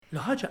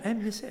L-ħaġa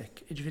hemm nies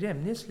hekk, jiġifieri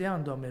hemm nies li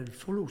għandhom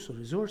il-flus u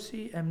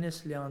r-riżorsi, hemm nies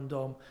li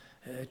għandhom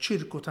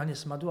ċirku ta'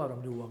 nies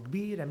madwarhom li huwa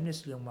kbir, hemm nies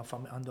li huma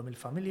għandhom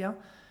il-familja,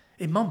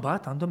 imma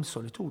mbagħad għandhom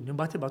is-solitudni,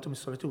 mbagħad ibatu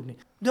mis-solitudni.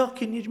 Dak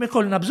kien jiġi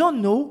kollna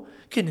bżonnu,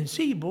 kien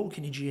insibu,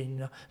 kien jiġi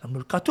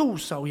nagħmlu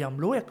l-katusa u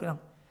jagħmlu hekk.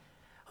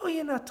 U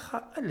jiena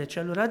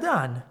tħaqqalleċ allura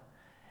dan.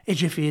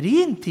 Jiġifieri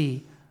inti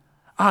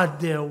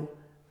għaddew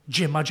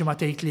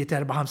ġimgħatej 3,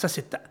 4, 5,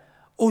 6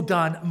 u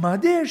dan ma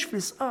derx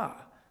fl-isqaq.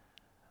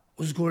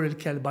 U żgur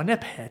il-kelba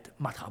nebħet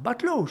ma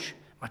tħabbatlux,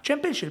 ma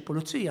ċempilx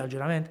il-pulizija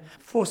ġerament.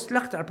 Fost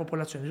l-aktar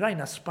popolazzjoni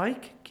rajna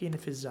spike kien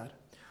fiż-żar.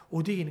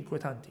 U din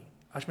inkwetanti.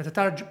 Għax meta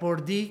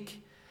tarġbor dik,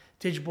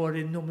 tiġbor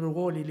il-numru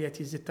għoli li qed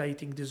jiżid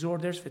eating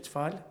disorders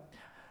fit-tfal.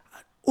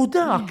 U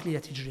dak li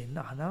qed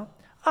jiġrilna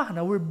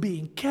aħna we're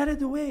being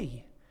carried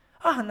away.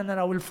 Aħna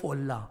naraw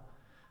il-folla.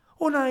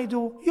 U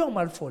ngħidu jew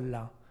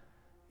mal-folla,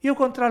 jew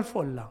kontra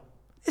l-folla.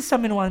 Issa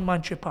min huwa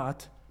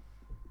emanċipat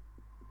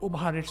u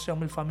bħarriġ sew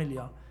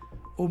mill-familja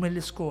u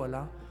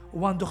mill-iskola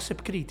u għandu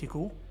ħsieb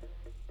kritiku,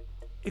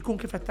 ikun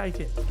kif qed tajt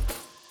int.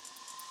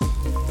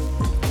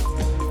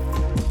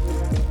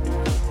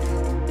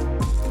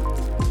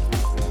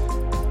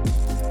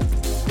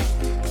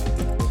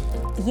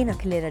 Jiena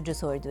Klera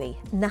Ġusordwi,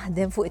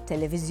 naħdem fuq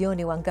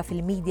it-televiżjoni u anke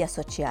fil-medja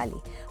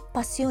soċjali.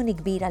 Passjoni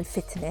kbira l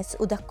fitness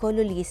u dak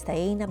kollu li jista'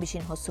 jgħinna biex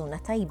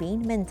inħossuna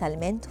tajbin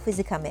mentalment u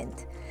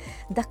fiżikament.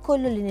 Dak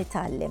kollu li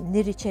nitgħallem,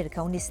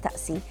 nirriċerka u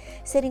nistaqsi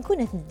ser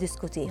inkun qed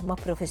niddiskutih ma'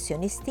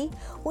 professjonisti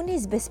u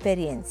nies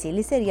b'esperjenzi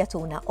li ser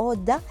jagħtuna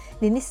għodda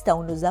li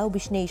nistgħu nużaw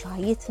biex ngħixu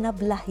ħajjitna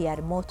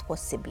bl-aħjar mod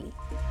possibbli.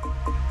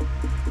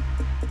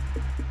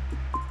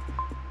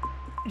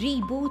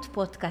 Reboot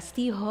podcast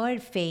ieħor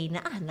fejn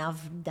aħna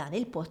f'dan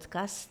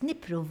il-podcast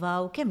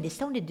nippruvaw kemm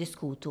nistgħu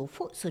niddiskutu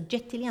fuq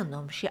suġġetti li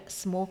għandhom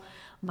x'jaqsmu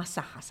ma'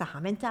 saħħa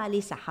mentali,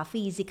 saħħa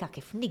fiżika,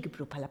 kif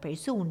nikbru bħala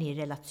persuni,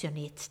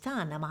 relazzjonijiet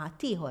tagħna ma'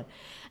 ħaddieħor.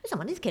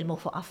 Insomma, nitkellmu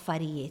fuq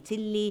affarijiet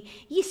illi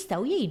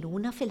jistgħu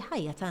jgħinuna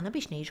fil-ħajja tagħna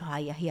biex ngħixu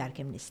ħajja ħjar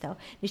kemm nistgħu.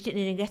 Nixtieq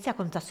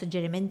nirringrazzjakom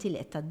tas-suġġerimenti li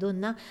qed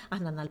taddunna,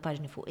 aħna għandna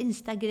l-paġni fuq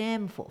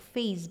Instagram, fuq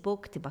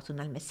Facebook,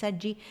 tibatuna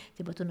l-messaġġi,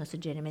 tibatuna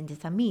suġġerimenti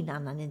ta' min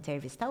għandna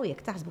nintervistaw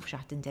jekk taħsbu f'xi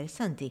ħadd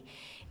interessanti.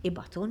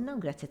 Ibatunna,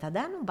 grazzi ta'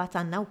 dan, u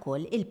mbagħad għandna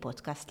wkoll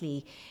il-podcast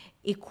li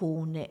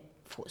ikun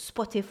fuq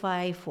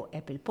Spotify, fuq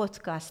Apple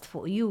Podcast,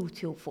 fuq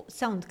YouTube, fuq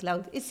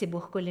SoundCloud,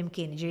 issibuh kull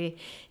imkien. Ġiri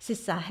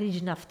sissa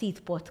ħriġna ftit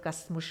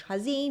podcast mhux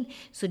ħażin,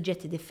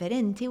 suġġetti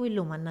differenti u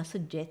llum għandna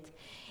suġġett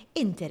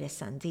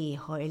interessanti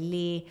ieħor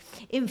li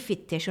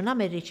infittex u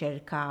nagħmel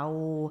riċerka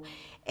u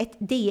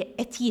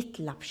qed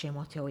jitlab xi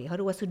mod jew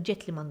ieħor. Huwa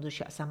suġġett li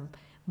m'għandux jaqsam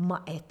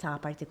ma' etta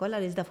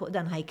partikolari, iżda fuq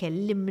dan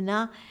ħajkellimna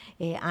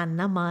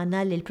għandna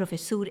magħna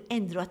lill-Professur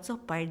Andrew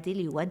Azzopardi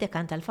li huwa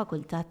dekan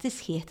tal-Fakultà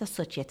Tisħiħ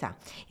tas-Soċjetà.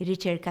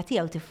 Ir-riċerka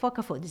tiegħu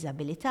tiffoka fuq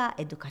diżabilità,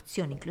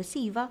 edukazzjoni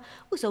inklusiva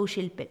u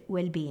social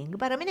well-being.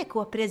 Barra minn hekk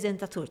huwa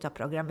preżentatur ta'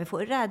 programmi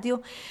fuq ir-radju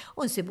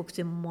u nsibuk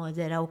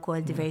timmodera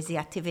wkoll diversi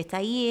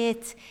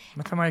attivitajiet.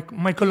 Meta ma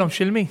jkollhomx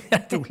ilmi.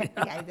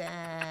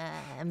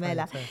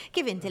 Mela,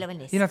 kif inti l-ewwel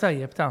nies? Jiena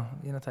tajjeb.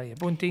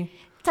 Punti?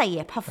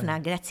 Tajjeb, ħafna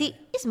grazzi.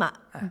 Isma'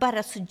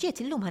 barra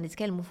s-suġġett illum ħan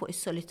nitkellmu fuq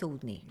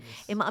is-solitudni.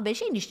 Imma qabel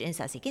xejn nixtieq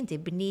insaqsik inti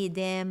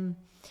bniedem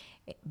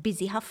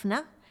biżi ħafna,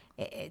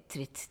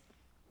 trid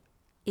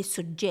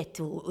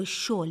is-suġġett u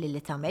x-xogħol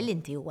li tagħmel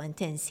inti huwa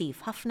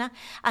intensiv ħafna,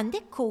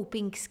 għandek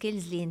coping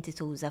skills li inti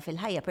tuża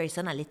fil-ħajja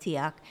personali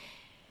tiegħek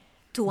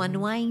to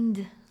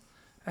unwind?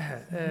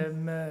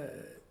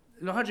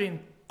 L-ħaġa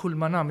kull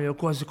ma nagħmel u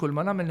kważi kull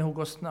ma nagħmel nieħu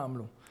gost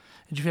nagħmlu.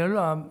 Ġifieri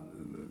allura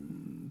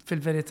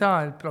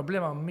fil-verità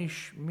il-problema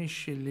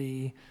mhix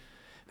li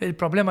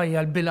il-problema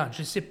hija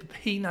l-bilanċ, issib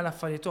ħina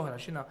l-affarijiet oħra,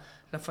 x'ina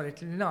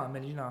l-affarijiet li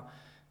nagħmel jiena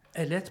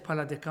elett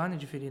bħala dekan,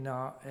 ġifieri jiena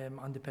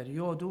għandi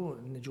perjodu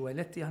niġu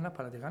eletti aħna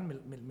bħala dekan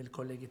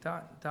mill-kollegi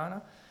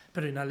tagħna,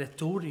 però jiena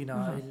lettur, jiena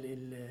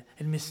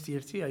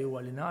il-mistier tiegħi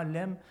huwa li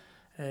nagħallem,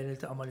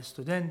 niltaqa'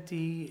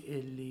 mal-istudenti,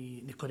 li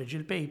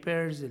nikkorreġi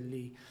l-papers,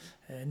 li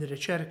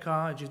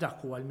nirriċerka, dak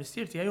huwa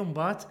l-mistier tiegħi u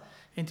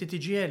mbagħad inti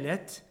tiġi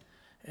elett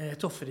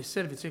toffri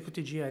s-servizz jekk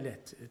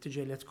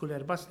tiġi elett kull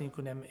 4 snin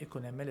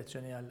ikun hemm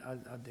elezzjoni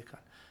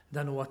għad-dekan.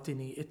 Dan huwa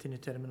t-tieni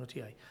terminu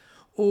tiegħi.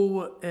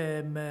 U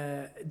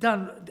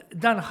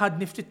dan ħad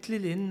niftit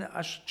lilin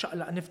għax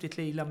ċaqlaq niftit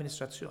li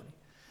l-amministrazzjoni.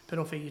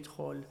 Però fejn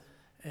jidħol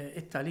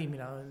it-tagħlim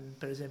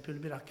pereżempju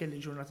l-bieraħ kelli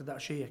ġurnata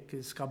daqsxejn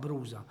hekk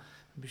skabruża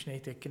biex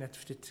ngħidlek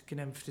kien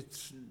hemm ftit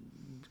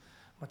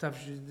ma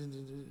tafx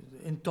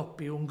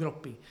intoppi u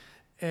ngroppi.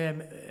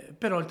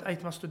 Però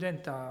ltqajt ma'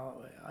 studenta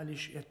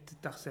għaliex qed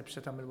taħseb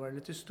se tagħmel wara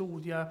li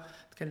tistudja,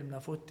 tkellimna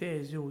fuq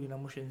it-teżi u jiena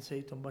mhux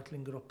insejt imbagħad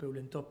l-ingroppi u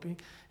l-intoppi.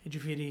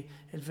 Jiġifieri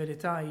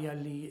l-verità hija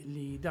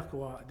li dak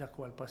huwa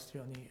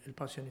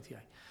il-passjoni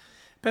tiegħi.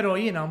 Però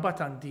jiena mbagħad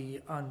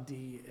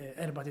għandi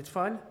 4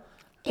 tfal.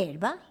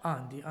 4?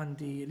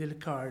 Għandi lil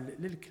Karl,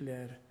 lil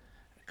Claire,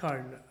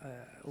 Karl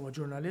huwa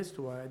ġurnalist,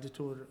 huwa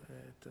editur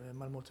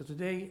mal-Malta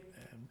Today,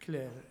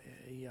 Claire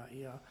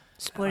hija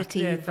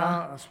sportiva.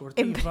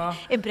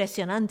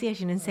 Impressjonanti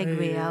għax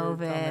ninsegwiha u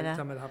vera.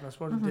 Tagħmel ħafna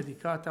sport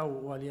dedikata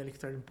u għalija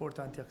l-iktar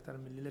importanti aktar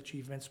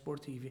mill-achievements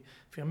sportivi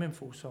fihom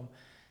infushom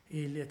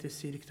li qed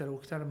issir iktar u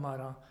iktar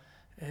mara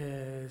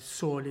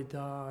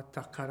solida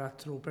ta'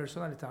 karattru u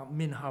personalità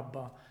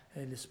minħabba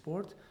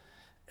l-isport.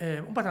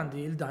 Mbagħad għandi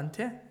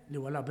il-Dante li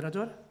huwa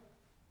Labrador.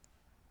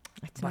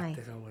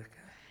 Battek hawnhekk.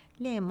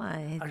 Le ma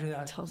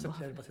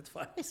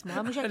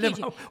Isma' mhux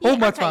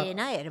hekk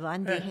jiena erba'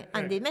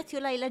 għandi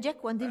Matthew, Lajla,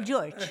 Jack u għandi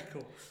l-George.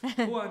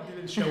 U għandi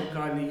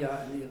l-xewka li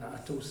jiena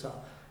qattusa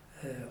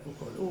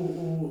wkoll.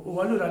 U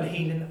allura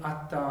l-ħin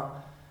inqatta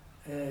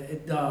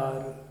id-dar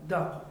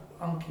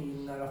dak anki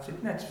nara fit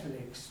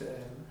Netflix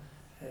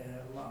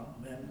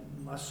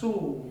ma' su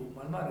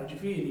mal-mara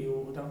ġifieri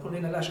u dan kollu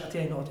jiena lax qed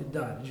jgħinot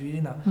id-dar, ġifieri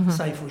jiena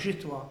sajfu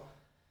xitwa.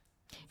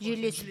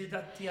 Ġili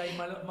dattijaj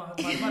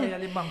mal-marja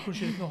li ma nkunx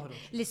irid noħroġ.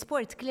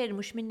 L-isport Claire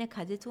mhux minnek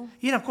ħaditu?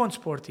 Jiena kont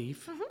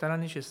sportiv,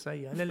 tal-għani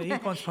xissajja. Le, jien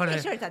kont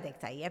sportiv. Xorta dek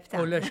tajjeb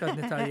ta' U le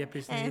xadni tajjeb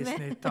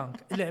jisni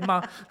tank. Le, ma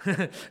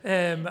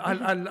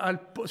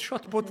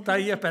għal-shot put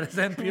tajjeb per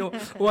eżempju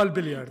u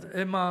għal-biljard.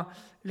 Ma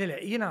le,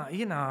 jiena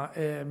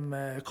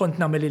kont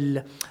nagħmel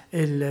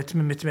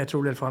il-800 metru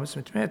u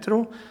l-1500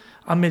 metru,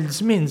 għamil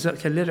żmien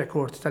kelli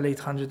rekord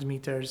tal-800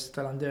 meters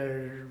tal-under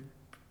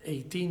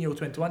 18 jew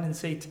 21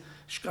 insejt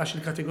għax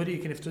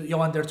il-kategoriji kien jew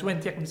under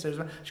 20 jekk nisser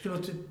x'kienu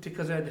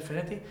tikkażer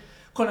differenti.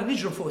 Konna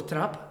niġru fuq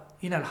it-trap,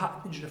 jiena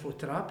l-ħaq niġri fuq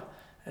it-trap.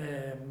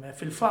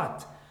 Fil-fatt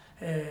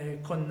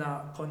konna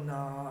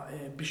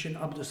biex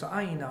inqabdu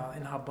saqajna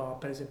inħabba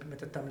pereżempju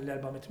meta tagħmel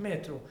l-400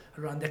 metru,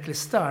 għandek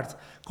l-istart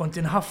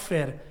kont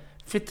inħaffer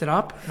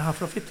fit-trap,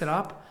 nħaffru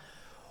fit-trap.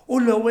 U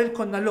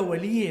konna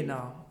l-ewwel jiena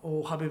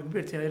u ħabib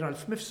kbir tiegħi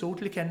Ralf Mifsud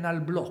li kellna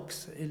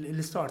l-blocks,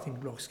 l-starting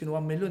blocks kienu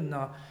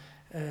għammilunna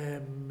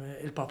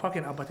il-papa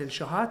kien qabad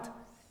il-xaħat,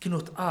 kienu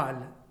tqal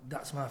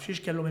daqs ma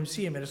nafxiex kellhom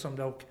imsiemer isom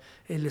dawk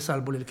illi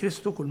salbu lil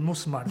Kristu kull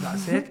musmar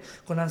daqshekk,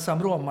 konna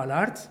nsamruhom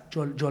mal-art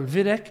ġol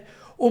virek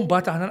u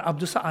mbagħad aħna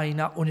nqabdu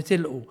saqajna u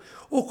nitilqu.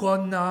 U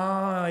konna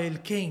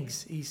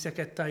il-Kings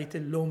jisekettajt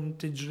illum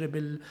tiġri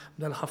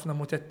bil-ħafna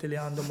mutetti li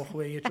għandhom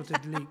uħwejjeġ u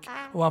tidlik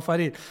u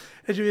affarijiet.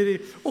 Ġifieri,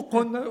 u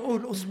konna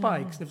u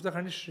spikes,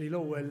 niftakar nixtri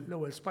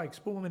l-ewwel spikes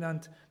pu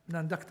minn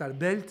dak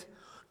tal-belt.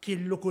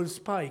 Killu kull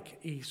spike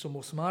jisu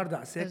musmar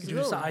daqshekk,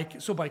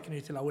 ġifieri subaj kienu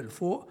jitilgħu il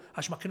fuq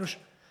għax ma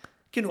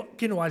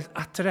kienu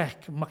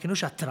għat-trek, ma kienux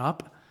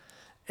għat-trap.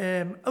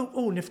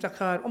 U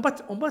niftakar,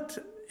 mbagħad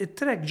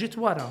it-trek ġiet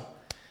wara.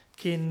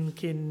 Kien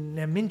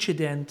hemm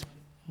incident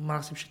ma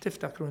naħsibx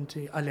tiftakru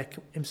inti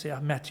għalhekk imsejjaħ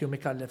Matthew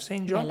Mikallef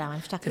St. John. Mela,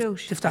 ma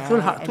niftakrux. Tiftakru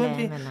l-ħaqtu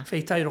inti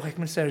fejn tajru hekk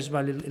minn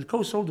Sersba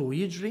il-Coastal u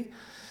jiġri.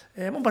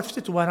 Mbagħad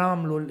ftit wara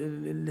għamlu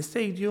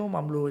l-stadium,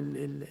 għamlu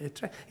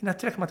il-trek. Jiena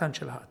trek ma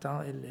tantx il-ħaqta.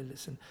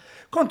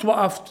 Kont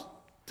waqaft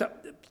ta'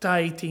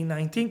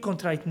 18-19,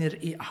 kont rajt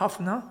nirqiq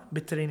ħafna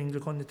bit-training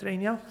li kont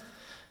nitrejnja.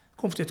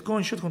 Kont ftit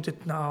konxu, kont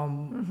titnaqam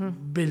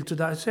biltu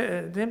da'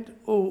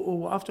 u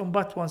għaftu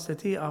mbagħad once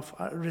li tieqaf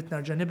rrid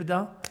nerġa'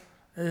 nibda.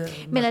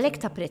 Mela lek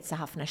ta' prezza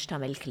ħafna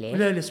x'tagħmel Claire.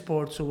 Le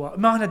l-sports huwa.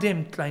 Ma aħna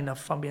dejjem tlajna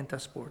f'ambjent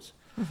ta' sports.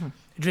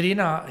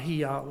 Ġverina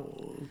hija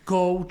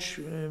coach,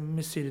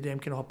 missieri dejjem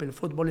kienu ħobb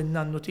il-futbol,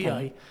 in-nannu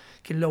tiegħi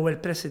kien l-ewwel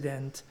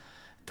president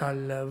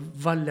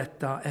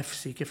tal-Valletta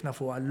FC kif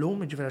nafu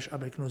illum, ġifieri għax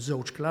qabel kienu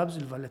żewġ clubs,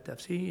 il-Valletta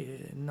FC,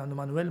 in-nannu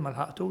Manuel ma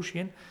lħaqtux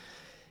jien.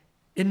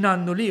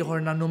 In-nannu ieħor,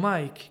 nannu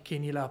Mike,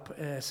 kien jilgħab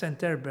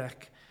center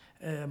back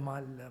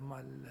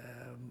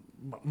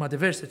ma'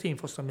 diversi team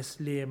fosthom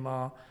Islima,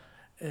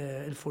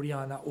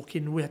 il-Furjana u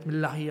kien wieħed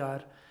mill-aħjar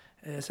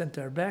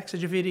center backs,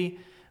 ġifieri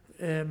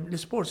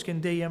l-sports kien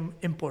dejjem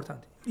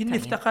importanti. Jien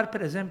niftakar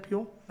pereżempju,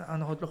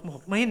 għandna ħodlok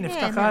moħħok, ma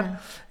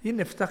jien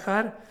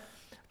niftakar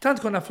tant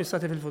konna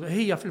fissati fil-futbol,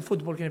 hija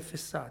fil-futbol kien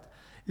fissat.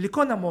 Li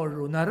konna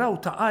morru naraw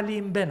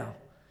taqali mbena.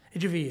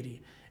 Ġifieri,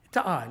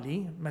 taqali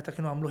meta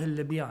kienu għamlu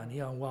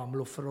il-Libjani u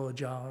għamlu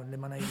froġa li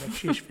ma ngħidlek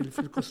xiex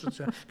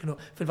fil-kostruzzjoni, kienu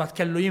fil-fatt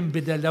kellu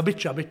jinbidel da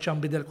biċċa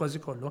nbidel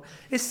kważi kollu.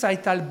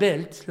 Is-sajt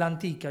tal-belt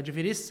l-antika,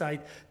 ġifieri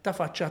is-sajt ta'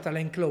 faċċa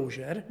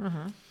tal-enclosure.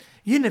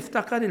 Jien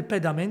niftakar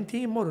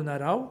il-pedamenti morru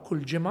naraw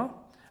kull ġimgħa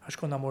għax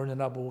konna morru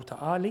narabu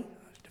taqali,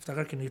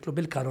 niftakar kienu jitlu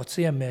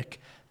bil-karozzi hemmhekk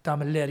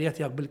tagħmel l-erja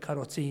tiegħek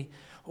bil-karozzi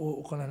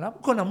u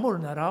konna morru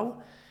naraw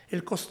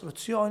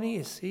il-kostruzzjoni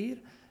issir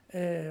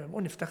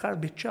u niftakar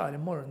biċċar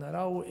morru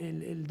naraw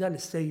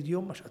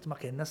dal-stadium għax qatt ma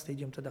kellna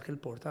stadium ta' dak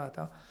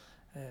il-portata.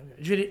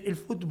 Ġieri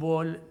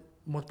il-futbol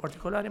mod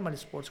partikolari ma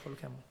l-sports kollu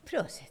kemmu.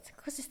 Proset,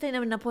 konsistajna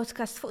minna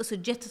podcast fuq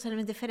suġġett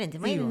totalment differenti,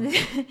 ma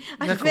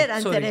għax vera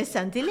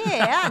interessanti, le,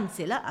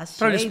 anzi, laqas.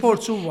 Tra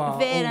l-sports huwa.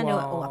 Vera,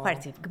 u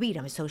parti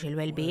kbira mis social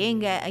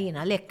well-being,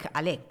 jina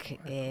għalek.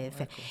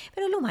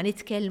 Pero l-lum għan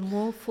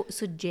nitkellmu fuq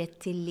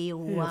suġġetti li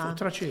huwa.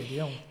 Fuq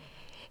traċedja.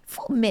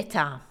 Fuq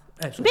meta.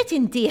 Bet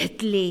inti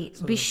li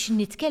biex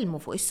nitkellmu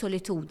fuq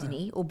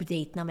is-solitudni u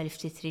bdejt nagħmel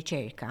ftit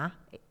riċerka,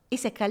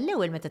 isek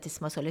għall-ewwel meta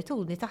tisma'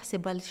 solitudni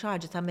taħseb għal xi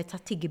ħaġa ta' meta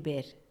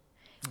tikber.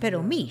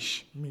 Pero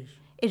mhix.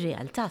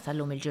 Ir-realtà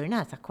tal-lum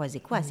il-ġurnata kważi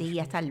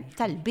hija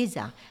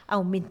tal-biża'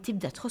 hawn min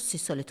tibda tħossi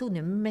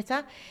s-solitudni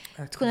meta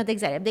tkun għadek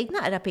żgħira. Bdejt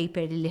naqra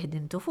paper li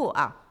ħdimtu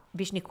fuqha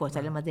biex nikkwota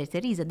li Mother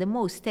Teresa, the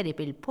most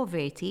terrible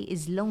poverty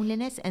is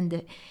loneliness and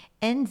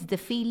the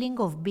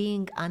feeling of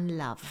being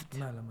unloved.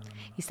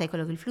 Jista'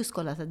 jkollok il-flus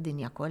kollha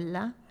tad-dinja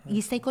kollha,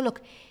 jista' jkollok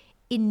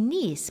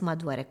in-nies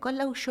madwarek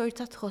kollha u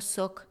xorta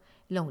tħossok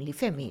lonely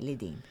family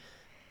din.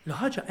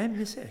 L-ħaġa hemm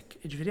nies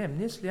hekk, jiġifieri hemm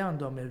nies li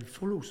għandhom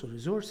il-flus u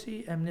r-riżorsi,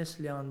 hemm nies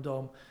li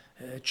għandhom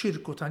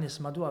ċirku ta' nies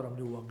madwarhom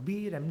li huwa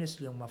kbir, hemm nies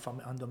li huma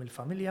għandhom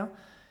il-familja,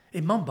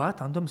 imma mbagħad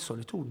għandhom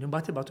is-solitudni,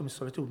 mbagħad ibgħatu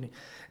mis-solitudni.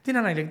 Din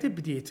ngħidlek dik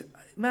bdiet,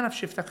 ma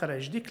nafx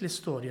iftakarx dik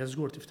l-istorja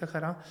żgur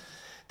tiftakarha.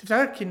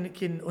 Tiftakar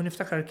kien u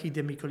niftakar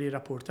akademiku li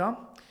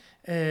rapporta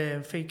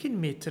fejn kien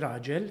miet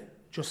raġel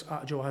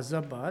ġewwa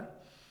Azzopardi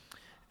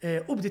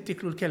u bdiet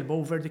tiklu l-kelba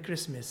over the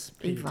Christmas.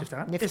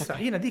 Issa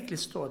jiena dik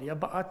l-istorja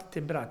baqgħet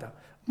timbrata.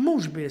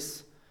 Mhux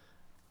biss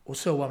u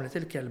sew għamlet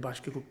il-kelba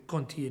għax kieku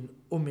kont jien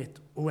u miet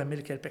u hemm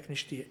il-kelb hekk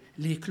nixtieq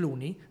li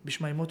jikluni biex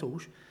ma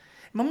jmutux.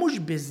 Ma mhux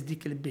biss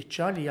dik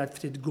il-biċċa li għad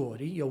ftit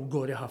gori jew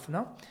gori ħafna,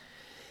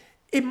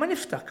 imma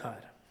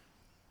niftakar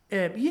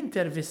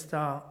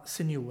jintervista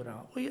sinjura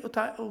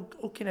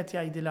u kienet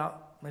jgħidilha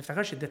ma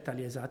niftakarx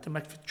id-dettalji eżatt, imma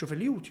txuf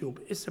il-YouTube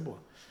issibuha.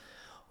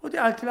 U di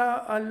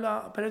għaltla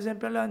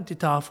pereżempju inti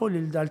tafu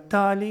lil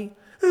dal-tali,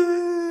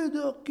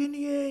 dak kien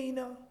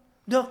jgħinna,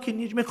 dak kien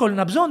jiġi ma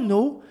jkollna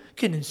bżonnu,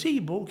 kien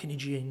insibu, kien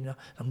jiġi jgħinna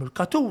nagħmlu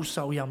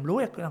l-katusa u jagħmlu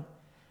hekk.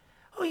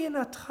 U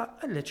jiena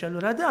tħaqqallex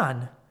allura dan.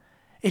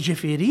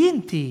 Iġifieri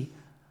inti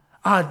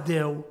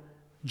għaddew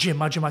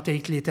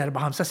ġimgħatejn 3, 4,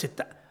 5,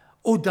 6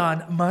 u dan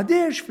ma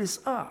derx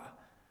fl-isqaq.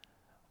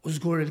 U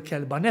żgur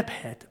il-kelba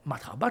nebħet ma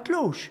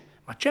tħabbatlux,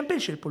 ma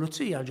ċempilx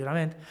il-pulizija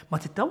ġurament, ma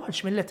tittawħalx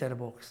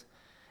mill-letterbox.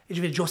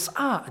 Iġifieri ġo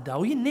sqaq da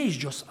u jien ngħix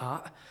ġo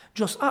sqaq,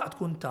 ġo sqaq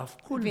tkun taf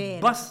kull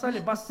bassa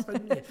li bassa.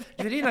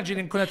 Ġifieri jiena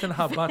ġieli nkun qed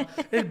inħabbat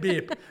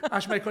il-bieb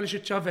għax ma jkollix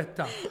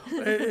iċ-ċavetta.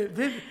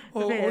 U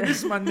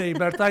nisma'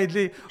 n-neighbor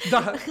tgħidli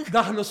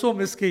daħlu su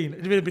miskin,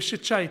 ġifieri biex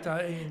iċ-ċajta.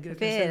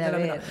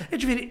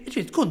 Ġifieri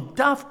tkun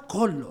taf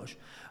kollox.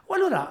 U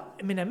allura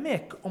minn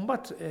hemmhekk u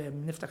mbagħad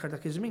niftakar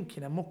dak iż-żmien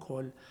kien hemm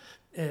ukoll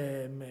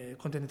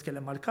kont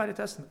nitkellem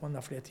mal-Caritas,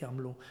 naf li qed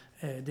jagħmlu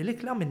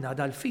dilikla minna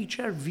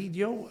dal-feature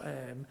video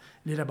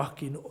li rebaħ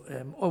kien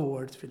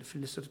award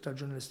fil-Istitut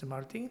tal-Ġurnalisti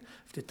Martin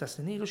ftit ta'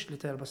 sinilu, xi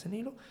 4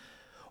 sinilu.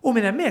 U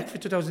minn hemmhekk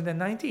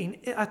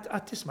fit-2019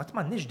 qatt tisma'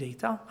 m'għandniex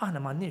data, aħna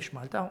m'għandniex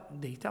Malta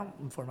data,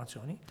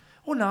 informazzjoni,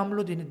 u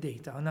nagħmlu din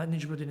id-data,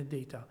 niġbru din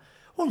id-data.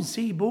 U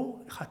nsibu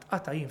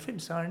ħadd jien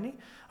fimsarni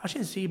għax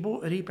insibu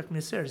ripek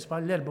minn sers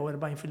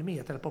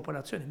l-44%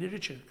 tal-popolazzjoni li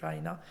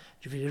rriċerkajna,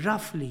 ġifieri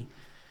rafli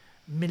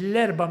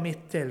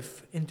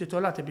mill-400,000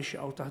 intitolati biex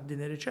jaqgħu taħt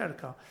din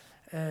ir-riċerka,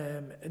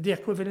 the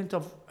equivalent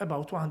of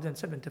about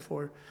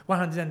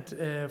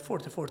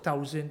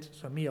 144,000,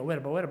 so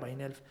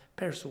 144,000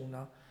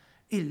 persuna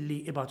illi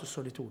ibatu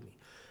s-solitudni.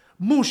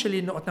 Mhux li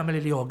noqgħod nagħmel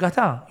li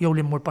jogata jew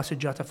li mmur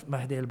passiġġata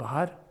maħdej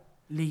il-baħar,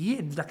 li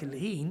jien f'dak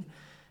il-ħin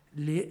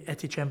li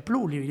qed iċemplu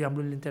li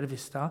jagħmlu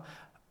l-intervista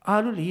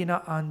qalu li jiena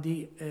għandi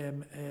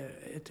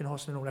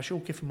tinħossni nura xew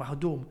kif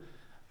maħdum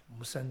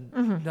musen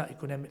da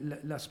jkun hemm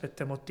l-aspett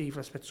emottiv,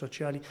 l-aspett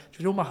soċjali,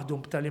 ġifieri maħdum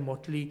b'tali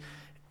mod li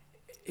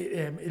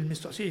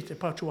il-mistoqsijiet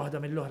ipaċu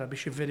waħda mill-oħra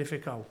biex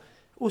jivverifikaw.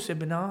 U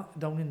sibna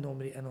dawn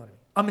in-numri enormi.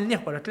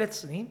 Għamilnieh wara 3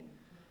 snin,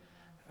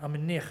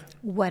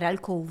 għamilnieh. Wara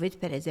l-COVID,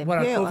 pereżempju.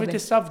 Wara l-COVID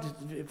issa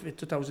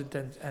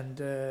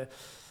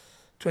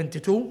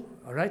f'2022,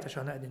 all right, għax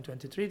aħna qegħdin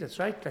 23,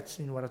 that's right, 3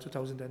 snin wara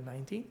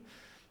 2019.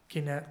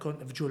 Kien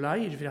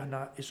f'Ġulaj, ġifieri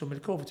aħna isum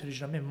il-COVID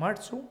ħriġna minn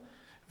Marzu.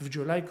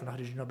 F'Ġulaj kuna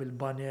ħriġna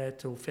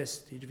bil-banet u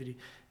festi, ġifieri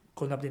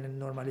konna bdejna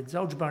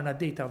normalizzaw, ġbarna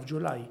d-data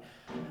f'Ġulaj,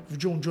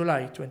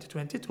 f'Ġun-Ġulaj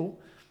 2022,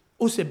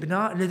 u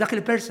sibna li dak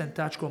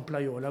il-percentaġġ kompla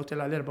jola u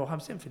tela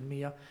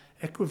l-54%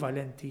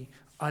 ekwivalenti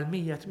għal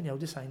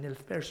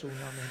 198,000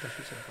 persuna minn dak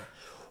il-sena.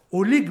 U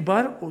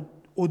l-ikbar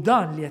u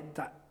dan li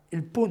jetta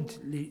il-punt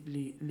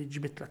li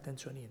ġbit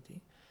l-attenzjonijieti,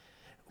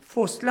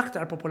 fost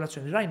l-aktar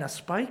popolazzjoni rajna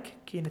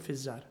spike kien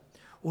fiż-żar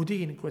u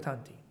din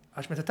inkwetanti.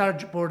 Għax meta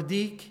tarġbor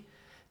dik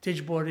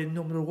tiġbor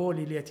il-numru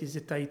għoli li qed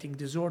jiżid ta' eating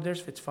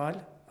disorders fit-tfal,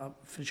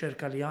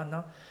 fil-ċerka li għandna,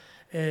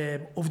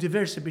 u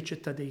f'diversi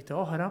biċċiet ta' data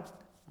oħra,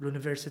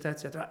 l-università,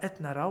 eccetera,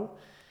 qed naraw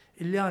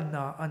illi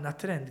għandna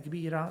trend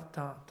kbira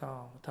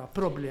ta'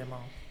 problema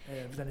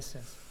f'dan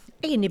is-sens.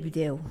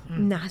 Nibdew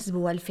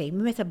naħsbu għalfejn,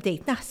 meta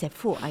bdejt naħseb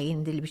fuqha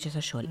jien dil biċċa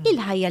ta' xogħol.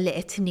 Il-ħajja li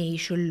qed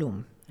ngħixu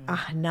llum,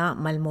 aħna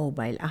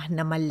mal-mobile,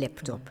 aħna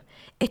mal-laptop.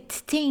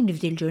 Tejn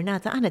f'dil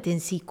ġurnata aħna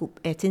tinsibu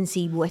qed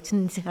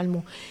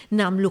nitkellmu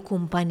nagħmlu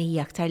kumpanija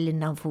aktar lil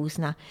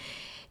nfusna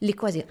li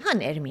kważi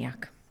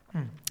ermijak.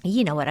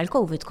 Jiena wara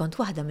l-COVID kont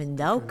waħda minn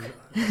dawk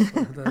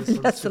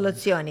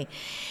soluzzjoni.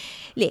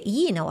 Li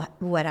jiena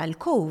wara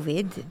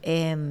l-COVID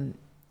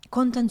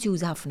kont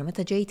anzjuża ħafna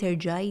meta ġejt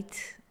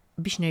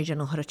biex nerġa'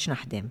 noħroġ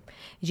naħdem.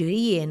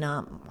 Ġifieri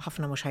jiena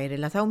ħafna mhux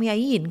ħajrilataw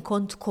miegħi jien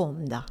kont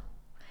komda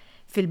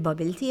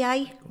fil-babil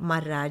tiegħi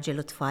mar-raġel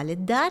u tfal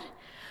id-dar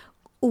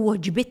u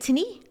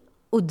oġbitni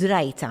u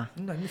drajta.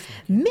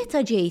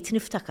 Meta ġejt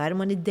niftakar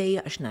ma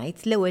niddejjaqx ngħid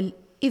l-ewwel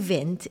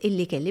event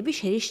illi kelli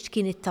biex ħriġt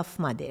kien it-Tough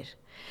Mother.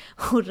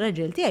 U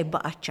r-raġel tiegħi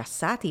baqa'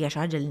 ċassat hija xi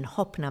ħaġa li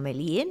nħobb nagħmel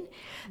jien,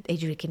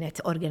 jiġri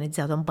kienet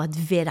organizzata mbagħad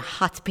vera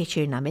ħadd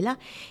pjaċir nagħmilha,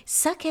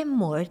 sakemm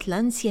mort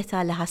l-ansjetà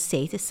li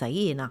ħassejt issa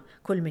jiena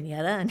kull min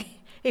jarani.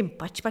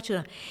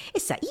 Impaċ.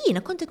 Issa,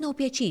 jiena kont qed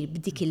pjaċir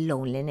b'dik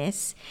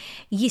il-loneliness.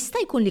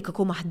 Jista' jkun li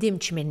kieku ma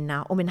ħdimx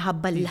minnha u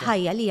minħabba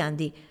l-ħajja li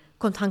għandi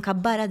kont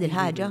ħankabbara dil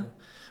ħaġa.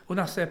 U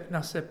naħseb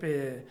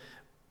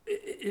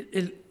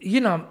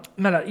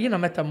jiena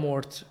meta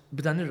mort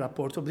b'dan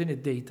ir-rapport u b'din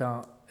id-dejta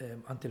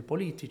għand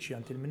il-politiċi,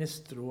 għand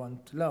il-Ministru,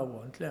 għand l-aw,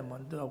 għand l-em,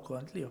 għand dawk,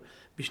 għand liħu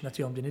biex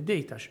nagħtihom din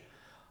id-dejta.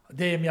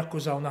 Dejjem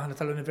jakkużawna aħna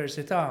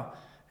tal-Università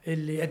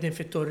illi qegħdin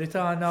fit-torri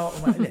tagħna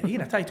u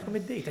jiena tajtkom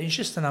id-dejta, jien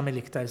x'ista nagħmel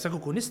iktar, sa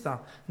kukun nista'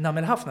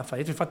 nagħmel ħafna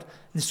affarijiet, fil-fatt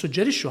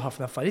nissuġġerixxu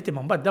ħafna affarijiet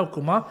imma mbagħad dawk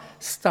huma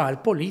sta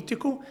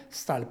l-politiku,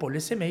 sta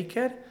l-policy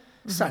maker,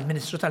 sta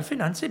l-Ministru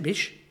tal-Finanzi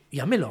biex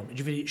jagħmilhom.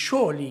 Ġifieri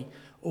xogħli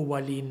huwa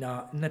li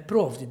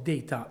nipprovdi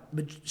d-dejta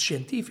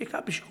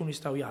xjentifika biex ikunu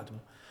jistgħu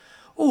jaħdmu.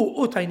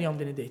 U tajnihom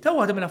din id-dejta. U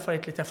għadha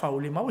mill-affarijiet li tefgħu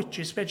li ma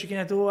wiċċi speċi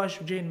kienet huwa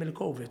għax ġejjin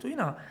mill-COVID. U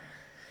jiena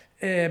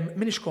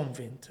minix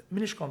konvint,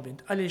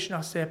 għaliex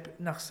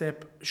naħseb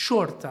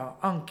xorta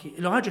anki,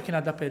 l-ħagġa kien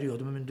għadda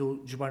periodu minn mindu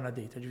ġbarna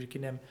dejta, ġviri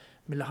kienem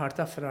mill-ħar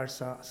ta' frar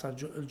sa'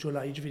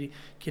 ġulaj, ġviri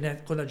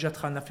kienet kolla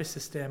ġatħanna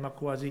fis-sistema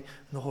kważi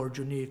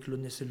noħorġu niklu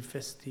nis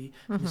il-festi,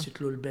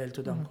 nisitlu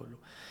l-belt u dan kollu.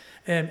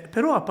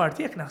 Pero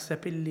għaparti jek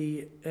naħseb illi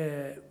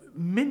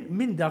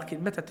minn dak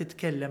meta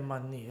titkellem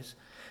man nies,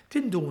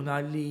 tinduna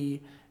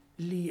li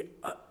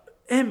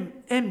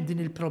hemm din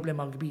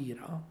il-problema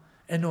kbira,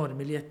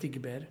 enormi li qed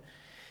tikber,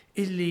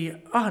 illi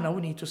aħna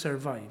we need to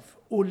survive.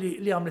 U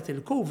li għamlet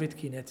il-COVID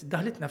kienet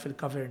daħlitna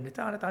fil-kaverni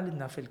tagħna,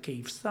 daħlitna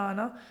fil-caves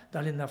tagħna,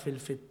 daħlitna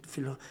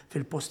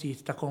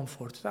fil-postijiet ta'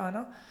 comfort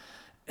tagħna,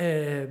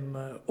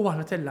 u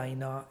aħna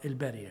tellajna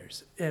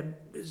il-barriers.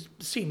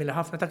 Simili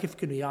ħafna ta' kif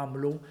kienu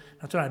jagħmlu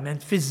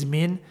naturalment fi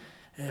żmien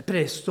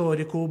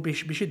preistoriku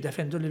biex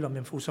jiddefendu lilhom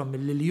infushom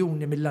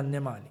mill-liljuni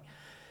mill-annimali.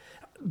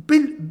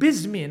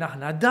 Biż-żmien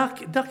aħna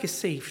dak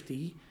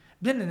is-safety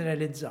bdejna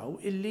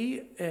nirrealizzaw illi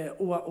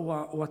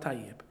huwa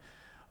tajjeb.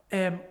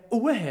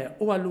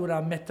 U allura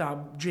meta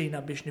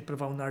ġejna biex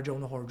nippruvaw narġgħu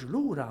noħorġu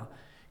lura,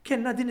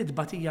 kellna din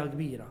id-batija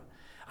kbira.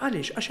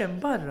 Għaliex għax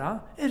hemm barra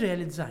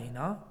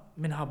irrealizzajna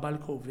minħabba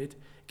l-COVID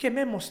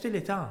kemm hemm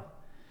ostilità.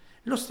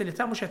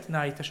 L-ostilità mhux qed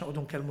ngħid għax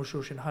noqogħdu nkellmu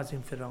xulxin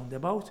ħażin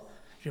fir-roundabout,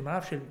 ma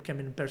nafx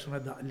kemm in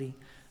persuna daqli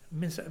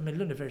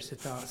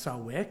mill-Università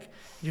sawwek,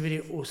 ġiviri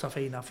u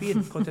safejna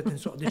fin, kontet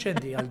ninsuq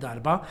deċendi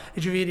għal-darba,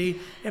 ġiviri,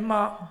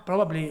 imma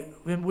probably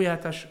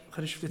wieħed għax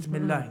ħarix ftit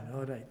mill-lajn,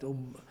 all right,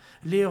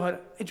 liħor,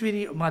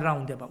 ġiviri ma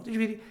roundabout,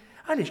 ġiviri,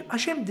 għalix,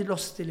 għax hemm din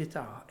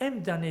l-ostilità, hemm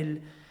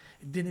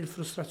din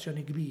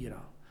il-frustrazzjoni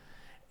kbira,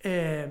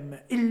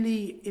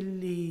 illi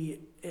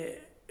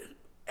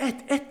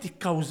qed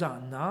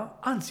tikkawżanna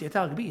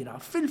ansjetà kbira.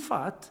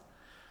 Fil-fatt,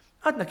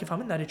 għadna kif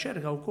għamilna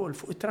riċerka wkoll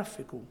fuq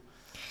it-traffiku,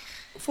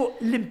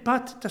 fuq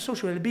l-impatt ta'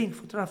 social well-being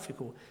fuq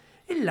traffiku.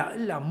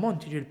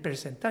 Illa-ammonti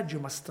il-percentaġġi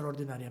ma'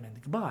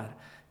 straordinarjament kbar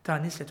ta'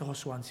 nies li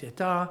tħossu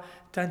ansjetà,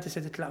 ta' inti se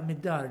titlaq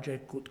mid-darġa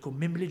tkun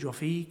mimli ġo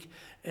fik,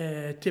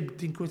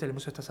 tinkwita li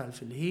mhux se tasal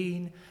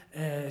fil-ħin,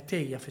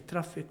 tejja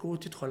fit-traffiku,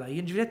 tidħol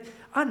għajjin. Ġifieri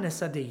għandna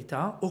issa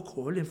dejta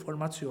wkoll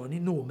informazzjoni,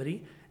 numri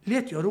li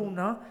qed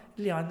joruna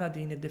li għandna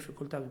din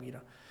id-diffikultà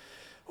kbira.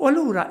 U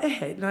allura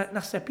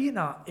naħseb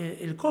jiena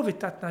il-COVID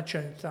tatna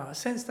ċerta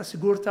sens ta'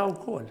 sigurtà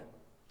wkoll.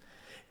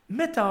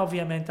 Meta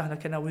ovvjament aħna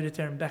kena we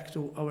return back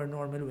to our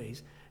normal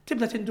ways,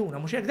 tibda tinduna,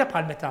 mhux hekk da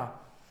bħal meta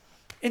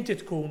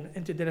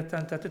inti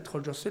direttanta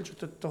tidħol ġo s-silġ u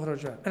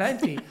toħroġ. Mela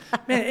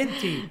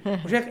inti,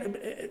 mhux hekk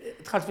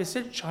tħalt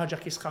fis-silġ xi ħaġa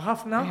kisħa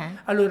ħafna,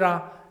 allura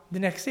the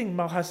next thing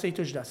ma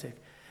ħassejtux dasek.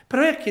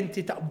 Però jekk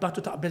inti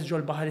taqbad u taqbeż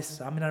ġol baħar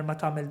issa mingħajr ma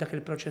tagħmel dak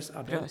il-proċess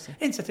qabel,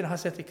 inti se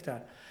tinħasset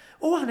iktar.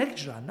 U aħna hekk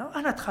ġranna,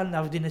 aħna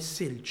dħalna f'din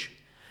is-silġ.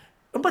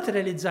 Imbagħad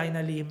irrealizzajna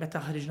li meta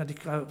ħriġna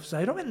dik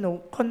f'żajru minnu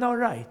konna all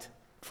right.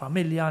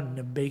 Familja,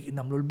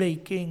 namlu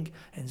l-baking,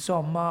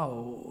 insomma,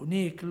 u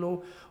niklu,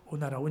 u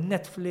naraw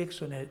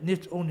il-Netflix, u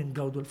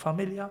ningawdu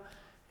l-familja,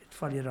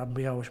 it-tfal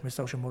jirrabbijaw għax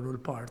mistawx imorru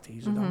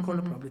l-parties, u dan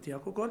kollu, probabli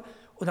tijak u koll,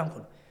 u dan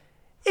kollu.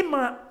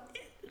 Imma,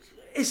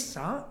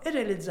 issa,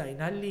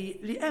 irrealizzajna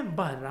li hemm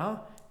barra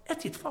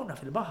qed jitfawna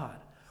fil-baħar.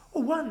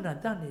 U għanna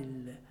dan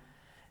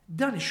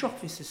il-xokk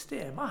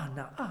fis-sistema,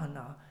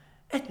 aħna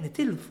qed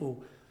nitilfu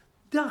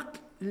dak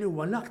li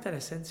huwa l-aktar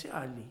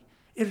essenzjali.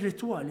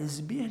 Ir-ritwali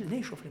sbieħ li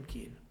ngħixu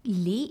flimkien.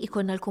 Li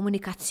ikonna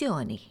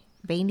l-komunikazzjoni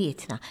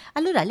bejnietna.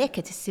 Allura lek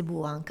qed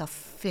issibu anke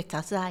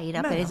f'età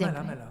żgħira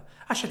pereżempju. Mela.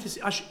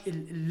 Għax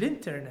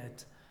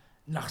l-internet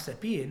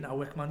naħseb jien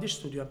hawnhekk m'għandix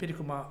studju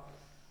empiriku ma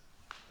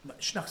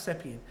x'naħseb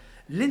jien.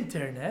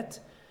 L-internet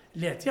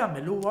li qed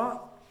jagħmel huwa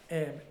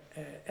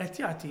qed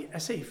jagħti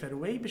a safer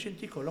way biex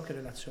inti jkollok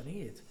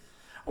ir-relazzjonijiet.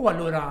 U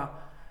allura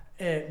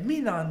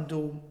min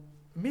għandu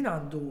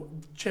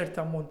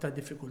ċerta ammont ta'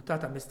 diffikultà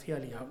ta' mistija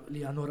li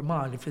hija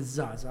normali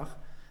fiż-żgħażagħ,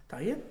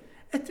 tajjeb,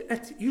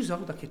 qed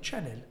jużaw dak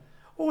iċ-channel.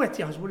 U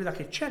qed jaħsbu li dak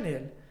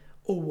iċ-channel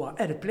huwa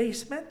a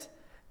replacement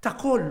ta'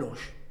 kollox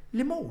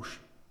li mhux.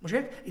 Mhux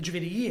hekk?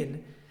 Jiġifieri jien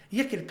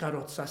jekk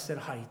il-karozza ssir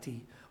ħajti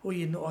u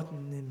jien noqgħod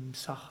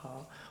nimsaħħa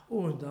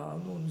u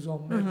dan u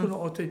nżomm kun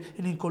noqgħod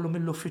inkollu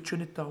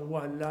mill-uffiċċju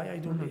nittawwalla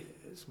jgħiduli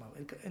isma'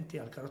 inti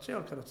għall-karozza jew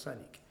l-karozza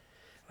għalik.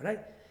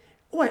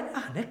 U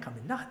aħna hekk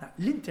għamilna aħna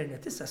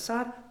l-internet issa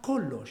sar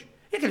kollox.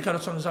 Jekk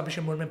il-karozza nuża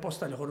biex immur minn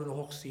posta li ħorru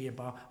nuħu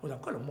ħsieba u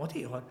dan kollu mod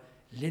ieħor,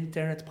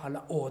 l-internet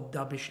bħala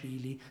għodda biex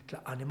lili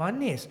tlaqqani ma'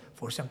 nies,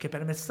 forsi anke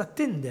permezz ta'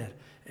 Tinder,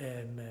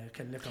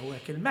 kellek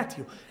hawnhekk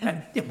il-Matthew.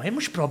 Ma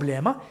mhux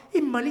problema,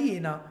 imma li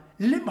jiena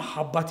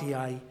l-imħabba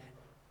tiegħi,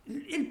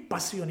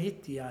 il-passjonijiet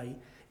tiegħi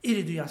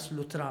iridu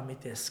jaslu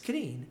tramite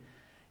screen,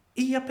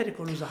 hija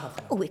perikoluża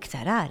ħafna. U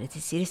iktar għaret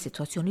isir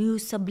is-sitwazzjoni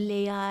jussab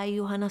l-AI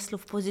u ħanaslu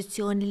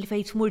f'pożizzjoni li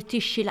fejn tmur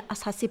tixxi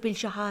laqqas ħassib il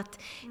xi ħadd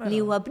li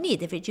huwa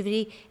bniedem,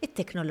 ġifieri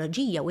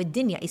it-teknoloġija u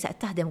d-dinja qisha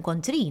qed taħdem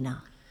kontrina.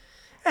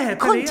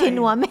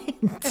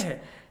 Kontinwament.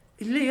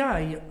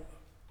 L-AI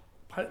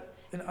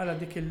inqala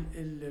dik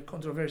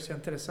il-kontroversja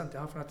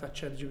interessanti ħafna ta'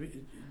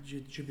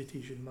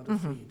 ChatGPT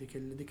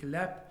dik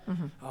il-app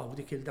aw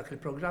dak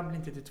il-programm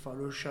li inti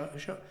titfalu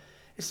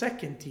issa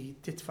hekk inti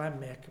titfa'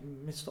 hemmhekk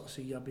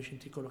mistoqsija biex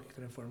inti jkollok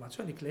iktar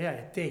informazzjoni l-AI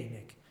qed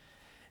tgħinek.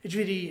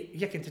 Jiġifieri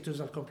jekk inti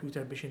tuża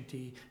l-computer biex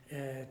inti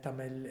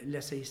tagħmel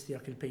l-essays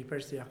tiegħek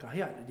il-papers tiegħek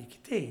aħjar dik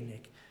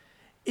tgħinek.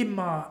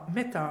 Imma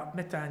meta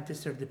inti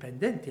ssir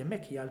dipendenti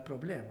hemmhekk hija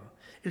l-problema.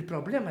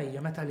 Il-problema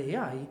hija meta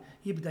l-AI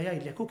jibda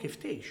jgħidlek hu kif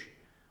tgħix.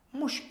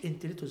 Mhux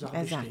inti li tużaw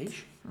biex tgħix.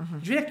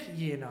 Ġifieri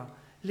jiena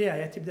l-AI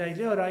qed tibda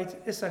jgħidli orajt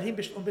issa l-ħin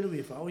biex tqum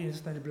bil-wiefa u jien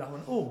nista' niblaħ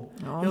nqum.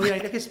 Jew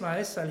jgħidlek isma'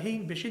 issa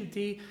l-ħin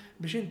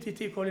biex inti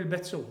tikol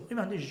il-bezzum.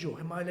 Imma m'għandix ġuħ,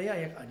 imma l-AI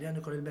jekk qal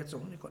nikol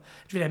il-bezzum.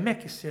 Ġifieri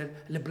hemmhekk issir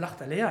l-blaħ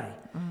tal-AI.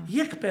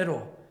 Jekk però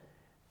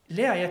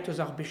l-AI qed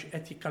tużaw biex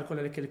qed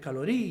jikkalkola lek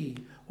il-kaloriji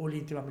u li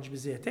inti m'għamilx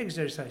biżżejjed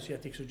exercise u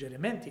jagħtik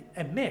suġġerimenti,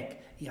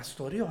 hemmhekk hija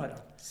storja oħra.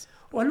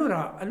 U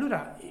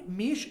allura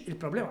mhix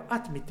il-problema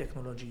qatt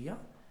mit-teknoloġija,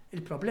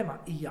 il-problema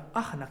hija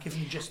aħna kif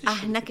niġġestixxu.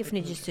 Aħna kif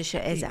niġġestixxu,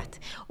 eżatt.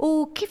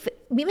 U kif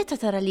meta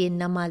tara li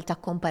jenna Malta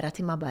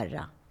komparati ma'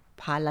 barra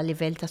bħala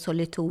livell ta'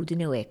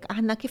 solitudni u hekk,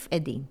 aħna kif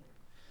qegħdin?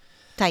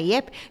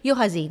 Tajjeb, jew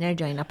ħażin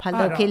erġajna bħal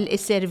dawk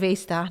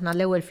is-surveys ta' aħna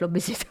l-ewwel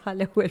fl-obeżità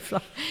l-ewwel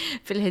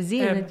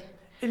fil-ħeżien.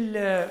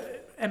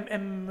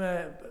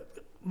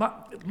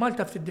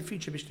 Malta ftit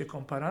diffiċli biex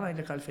tikkompara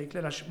ngħidlek għalfejn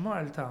għax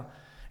Malta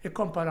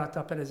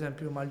ikkomparata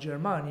pereżempju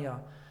mal-Ġermanja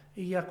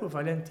hija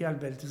ekwivalenti għal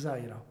belt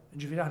żgħira.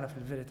 Ġifieri aħna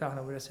fil-verità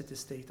aħna wara city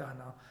state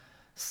aħna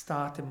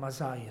stat imma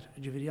żgħir.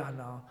 Ġifieri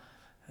aħna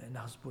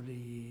naħsbu li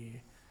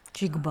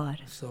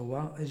ikbar.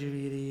 Sewwa,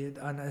 ġifieri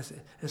għandna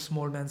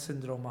small man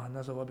syndrome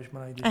aħna sewwa biex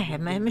ma ngħidux.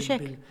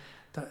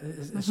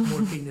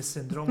 Small penis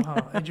syndrome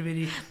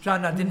ġifieri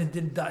ġanna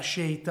din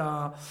daqsxejn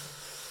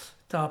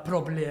ta'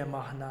 problema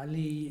aħna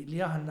li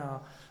aħna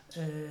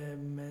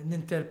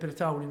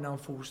ninterpretaw lil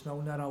nfusna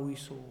u naraw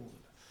jisu.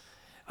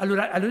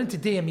 Allura inti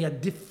dejjem hija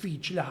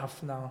diffiċli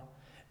ħafna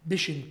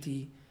biex inti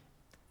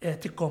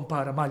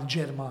tikkompara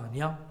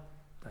mal-Ġermanja,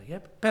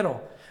 tajjeb, però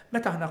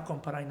meta aħna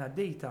kkomparajna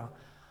d-dejta,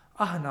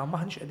 aħna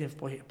maħniex qegħdin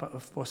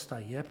f'post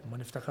tajjeb, ma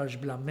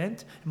niftakarx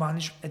bl-amment,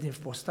 maħniex qegħdin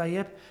f'post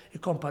tajjeb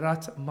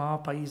ikkomparat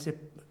ma' pajjiżi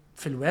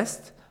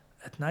fil-West,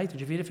 qed ngħid,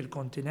 ġifieri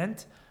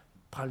fil-kontinent,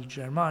 bħal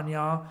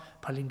Ġermanja,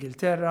 bħal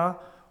Ingilterra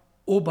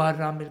u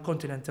barra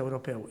mill-kontinent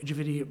Ewropew,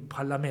 ġifieri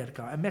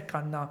bħall-Amerika. Hemmhekk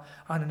għandna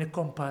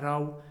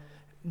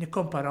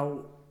nikkomparaw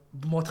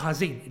b'mod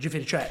ħażin,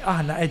 ġifieri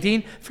aħna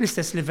qegħdin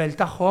fl-istess livell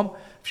tagħhom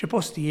f'xi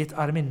postijiet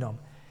qar minnhom.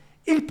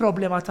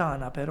 Il-problema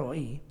tagħna però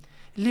hi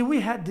li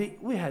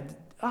wieħed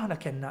aħna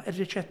kellna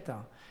ir-riċetta.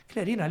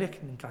 Klerina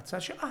lek ninkazza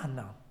xi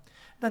aħna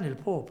dan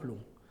il-poplu.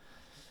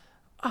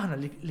 Aħna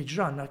li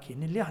ġranna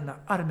kien li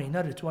aħna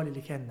armejna r-ritwali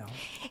li kellna.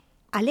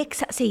 Għalhekk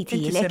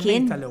saqsejtilek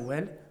jien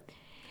tal-ewwel.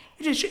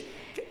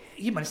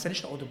 Jien ma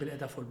nistax noqogħdu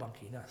bil-qeda fuq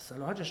il-bankina, issa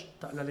l ħaġa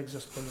taqla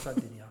l-exhaust kollu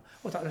tad-dinja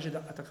u taqla xi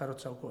daqqa ta'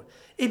 karozza wkoll.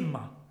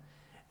 Imma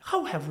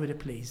how have we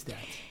replaced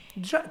that?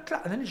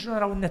 Tlaqna niġru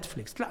naraw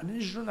Netflix, tlaqna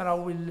niġru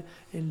naraw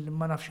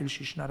ma nafx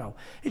il-xiex naraw.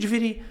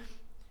 Jiġifieri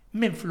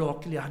minn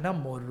flok li aħna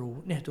mmorru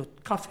nieħdu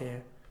kafe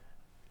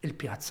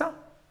il-pjazza,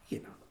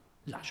 jiena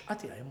l-għaxqa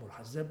tiegħi mmur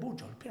ħażebbu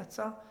ġew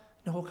il-pjazza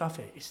nieħu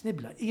kafe,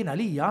 isnibla. Jiena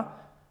lija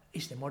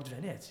isni mort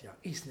Venezja,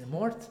 isni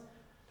mort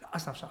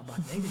qasna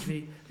f'saqbat ngħid,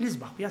 jiġifieri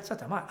l-isbaħ pjazza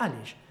ta' ma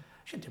għaliex.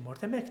 X'inti mort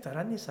hemmhekk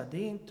tara n-nies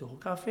għaddejjin tuħu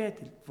kafe,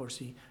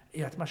 forsi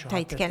qiegħed ma' xi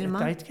ħadd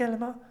tajt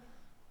kelma.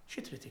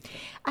 Xi trid iktar?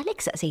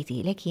 Għalhekk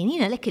saqsejtilek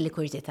jiena lek li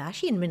kurzità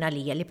x'jien minn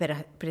għalija li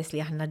peress li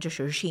aħna ġo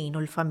xulxin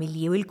u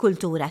l-familji u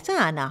l-kultura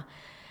tagħna.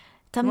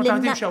 Ma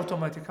taħdimx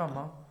awtomatika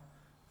ma.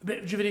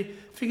 Ġifieri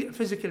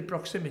physical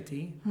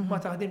proximity ma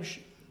taħdimx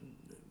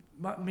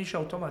mhix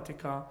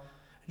awtomatika.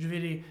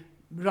 Ġifieri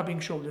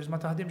rubbing shoulders ma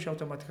taħdimx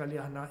awtomatika li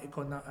aħna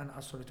ikonna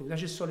anqas solitudni.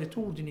 Għax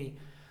is-solitudni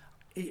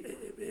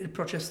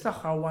il-proċess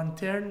tagħha huwa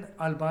intern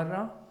għal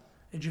barra,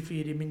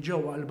 ġifieri minn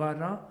ġewwa għal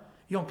barra,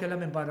 jew kellha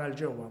minn barra l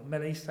ġewwa.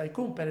 Mela jista'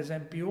 jkun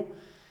pereżempju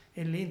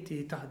illi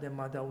inti taħdem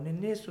ma' dawn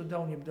in-nies u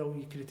dawn jibdew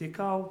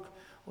jikkritikawk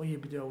u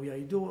jibdew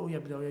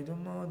jgħidu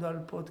ma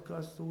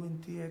dal-podcast u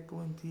inti hekk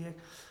u inti hekk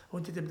u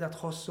inti tibda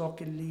tħossok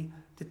illi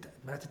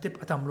meta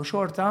tibqa' tagħmlu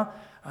xorta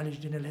għaliex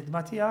din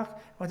il-ħidma tiegħek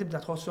ma tibda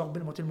tħossok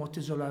bil-mod il-mod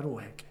tiżola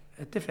ruħek.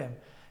 Tifhem?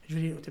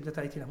 Ġifieri u tibda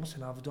tgħidilha mhux se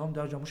nafdhom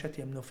dawn mhux qed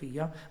jemmnu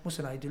fija, mhux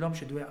se ngħidilhom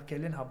xi dwieq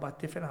kelli nħabba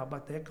t-tifel, nħabba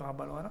hekk,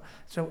 nħabba l-wara,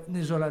 so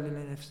niżola lil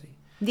nifsi.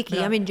 Dik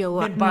hija minn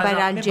ġewwa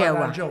barra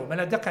l-ġewwa.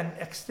 Mela dak kan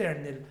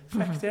external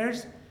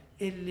factors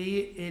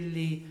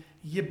illi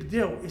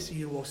jibdew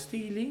isiru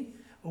ostili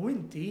u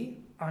inti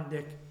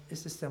għandek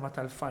is-sistema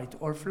tal-fight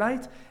or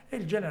flight,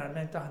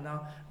 il-ġeneralment aħna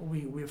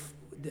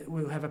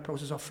we have a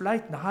process of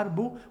flight,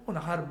 naħarbu u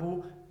naħarbu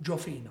ġo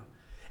fina.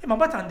 Imma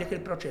mbagħad għandek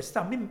il-proċess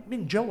ta'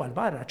 minn ġewwa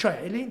l-barra,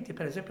 ċoħe li inti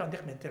pereżempju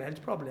għandek mental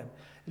health problem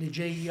li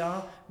ġejja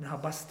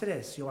minħabba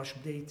stress jew għax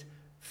bdejt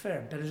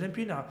ferm.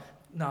 Pereżempju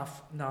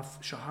naf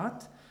xi ħadd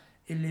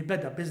illi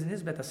beda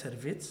business, beda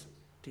servizz,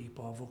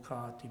 tipo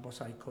avukat, tipo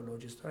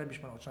psychologist, biex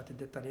ma noqgħodx nagħti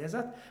id-dettalji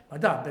eżatt, ma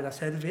da beda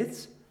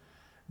servizz,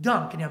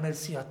 dan kien jagħmel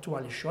sija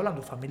attwali x-xogħol,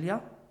 għandu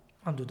familja,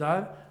 għandu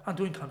dar,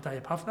 għandu income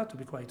tajjeb ħafna, to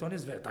be quite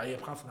honest,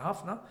 tajjeb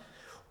ħafna,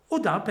 u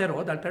dan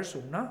però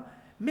dal-persuna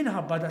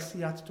minħabba da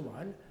sija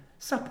attwal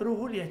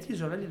sapruħu li qed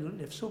jiżola lilu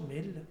nnifsu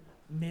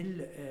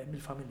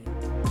mill-familja.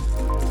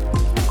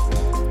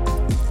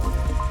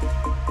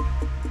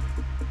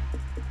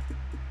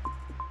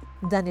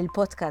 Dan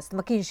il-podcast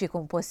ma kienx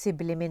ikun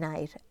possibbli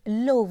mingħajr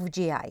Love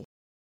GI.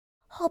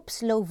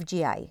 Hobbs Love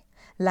GI,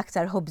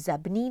 l-aktar ħobża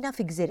bnina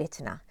fi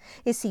gżiritna,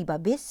 isiba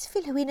biss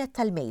fil-ħwienet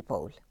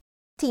tal-Maypole.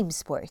 Team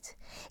Sport,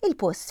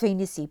 il-post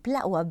fejn isib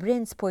l-aqwa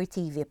brand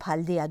sportivi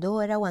bħal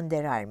Diadora u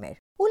Under Armour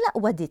u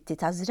l-aqwa ditti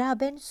ta'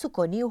 żraben,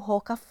 sukoni u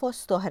ħoka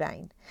fost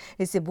oħrajn,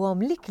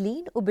 isibuhom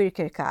liklin u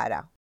birkirkara.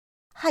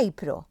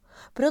 Hypro,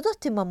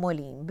 prodotti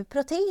mammolin bi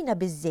proteina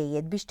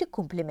biżżejjed biex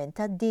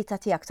tikkumplimenta d-dieta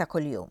tiegħek ta'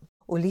 kuljum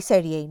u li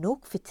ser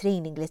jgħinuk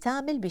fit-training li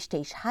tagħmel biex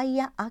tgħix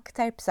ħajja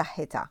aktar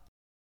b'saħħitha.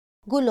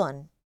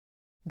 Gulon,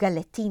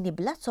 gallettini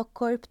bla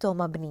zokkor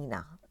b'toma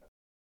bnina.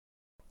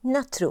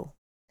 Natru,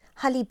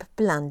 ħalib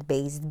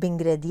plant-based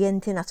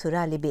b'ingredjenti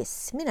naturali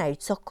biss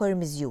mingħajr zokkor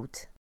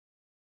miżjud.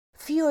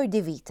 Fior di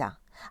Vita,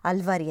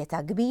 għal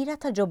varjetà kbira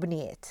ta'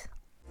 ġobnijiet.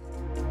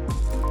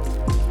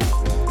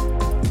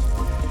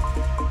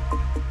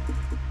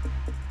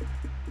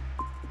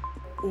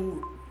 U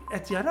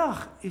qed jaraħ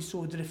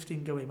isu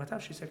drifting away, ma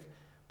tafx isek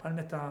bħal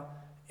meta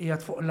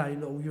qiegħed fuq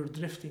lajlo you're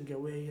drifting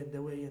away and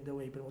away and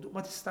away bil-modu.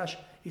 Ma tistax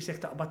isek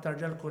taqbad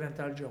tarġa l-kurrent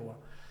tal-ġewwa.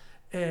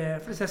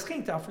 Fl-istess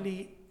ħin taf li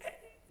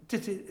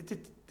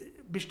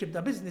biex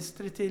tibda business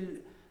trid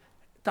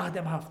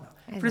taħdem ħafna.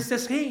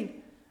 Fl-istess ħin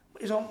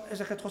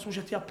iżda qed tħoss mhux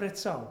qed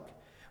japprezzawk.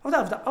 U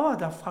daf daqqa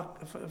waħda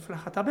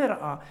fl-aħħar ta'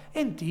 berqa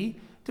inti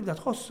tibda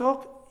tħossok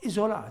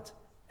iżolat.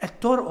 Qed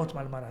torqod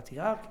mal-mara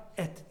tiegħek,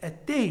 qed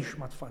tgħix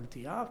mat-tfal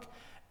tiegħek,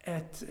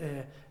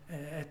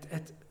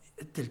 qed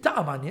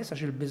tiltaqa' ma' nies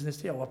għax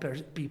il-business tiegħu huwa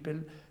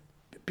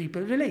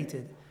people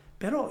related.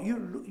 Però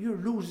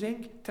you're losing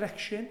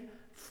traction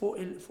fuq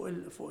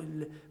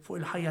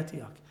il-ħajja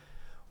tiegħek.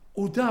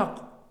 U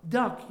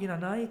dak jiena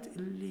ngħid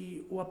li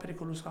huwa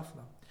perikolus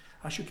ħafna.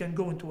 Għax you can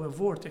go into a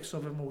vortex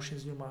of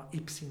emotions li huma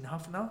ibsin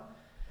ħafna,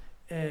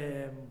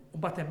 u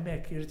mbagħad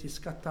hemmhekk irid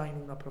jiskatta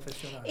għajnuna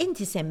professjonali.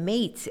 Inti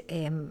semmejt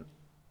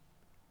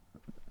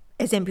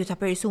eżempju ta'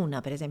 persuna,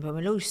 pereżempju,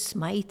 m'għamilux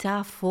smajta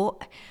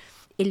fuq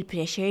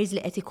il-pressures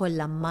li qed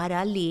ikollha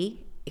mara li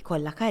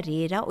ikollha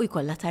karriera u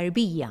jkollha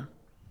tarbija.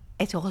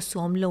 Qed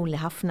iħossuhom lonely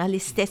ħafna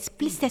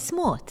bl-istess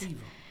mod.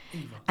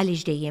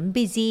 Għaliex dejjem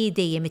busy,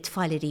 dejjem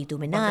it-tfal iridu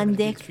minn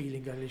għandek. Guilt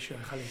feeling għaliex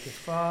ħalejt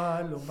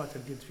it-tfal, u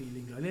mbagħad il-guilt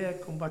feeling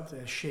għalhekk, u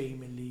mbagħad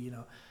shame li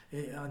jiena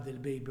għandi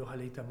l-baby u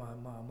ħalejta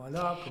ma'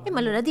 dak.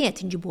 Imma allura din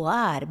qed inġibu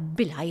għar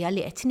bil-ħajja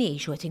li qed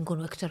ngħixu qed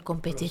inkunu iktar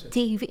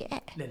kompetittivi.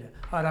 Le,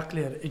 ara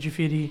Kler,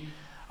 ġifieri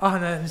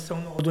aħna nistgħu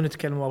noqogħdu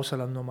nitkellmu hawn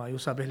sal-annomaj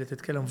u sabiħ li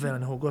titkellem vera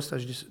nieħu gost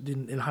għax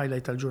din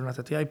il-highlight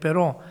tal-ġurnata tiegħi,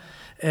 però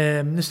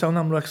nistgħu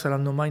nagħmlu hekk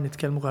sal-annomaj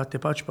nitkellmu ħadd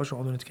tipaċ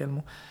noqogħdu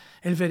nitkellmu.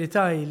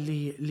 Il-verità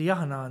li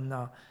aħna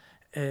għandna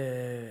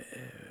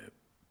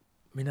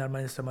mingħajr ma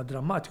nisema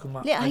drammatiku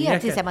ma. Le aħjar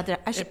tisema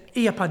drammatiku.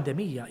 Hija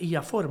pandemija,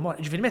 hija forma,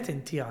 ġifieri meta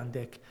inti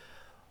għandek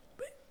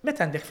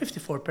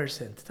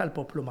 54%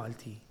 tal-poplu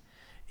Malti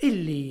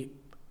illi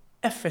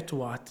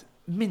effettwat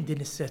minn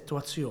din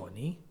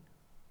is-sitwazzjoni,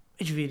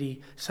 ġifieri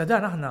sa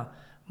dan aħna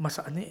ma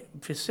saqni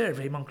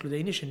fis-survey ma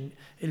nkludejniex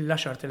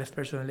il-10,000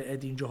 persuna li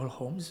qegħdin ġo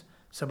homes,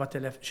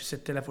 7,000 xi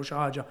 6,000 u xi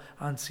ħaġa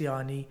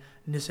anzjani,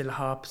 nies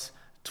il-ħabs,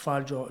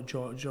 tfal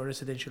ġo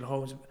residential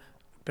homes,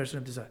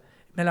 persuni b'disabilità.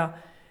 Mela,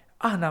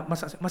 aħna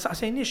ma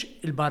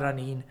saqsejniex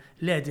il-barranin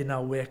li qegħdin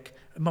hawnhekk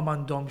ma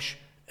m'għandhomx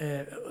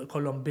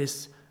kollhom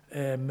biss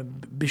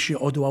biex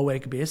joqogħdu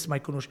hawnhekk biss, ma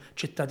jkunux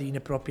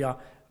ċittadini propja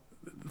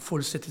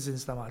full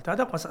citizens ta' Malta.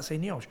 Dak ma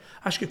saqsejniehomx,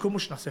 għax kieku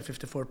mhux naħseb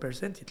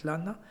 54%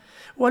 jitlanna.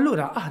 U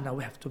allura aħna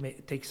we have to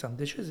take some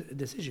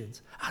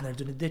decisions. Aħna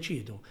rridu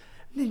niddeċiedu.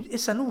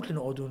 Issa nut li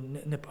noqogħdu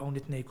nibqgħu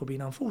nitnejku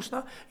bina nfusna,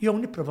 jew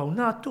nippruvaw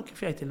nattu kif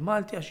jgħid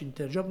il-Malti għax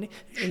interġobni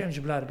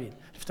x-xemx bl-arbil.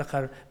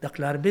 Niftakar dak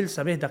l-arbil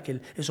sabiħ dak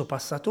il-isu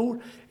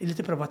passatur illi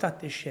tipprova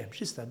tagħti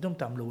x-xemx. Issa ddum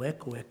tagħmlu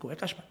hekk u hekk u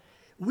hekk għax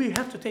we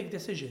have to take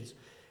decisions.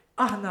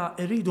 Aħna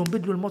rridu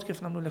nbidlu l-mod kif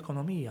nagħmlu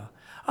l-ekonomija.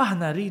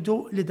 Aħna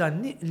rridu li dan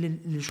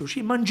li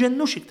xulxin ma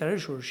nġennux iktar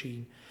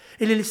il-xulxin.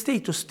 Illi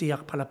l-status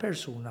tiegħek bħala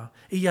persuna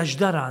hija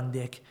x'dar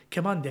għandek,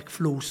 kemm għandek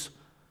flus.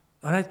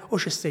 U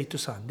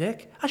x-status għandek,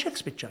 għax hekk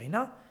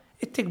spiċċajna,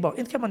 it-tikbaw,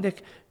 int kemm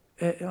għandek,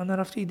 għanna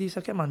rafti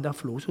disa kemm għandha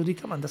flus, u di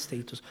kemm għandha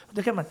status,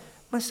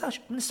 ma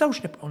nistgħux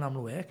nibqgħu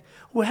nagħmlu hekk,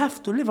 we have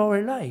to live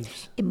our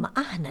lives. Imma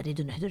aħna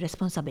rridu neħdu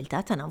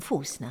responsabilità tagħna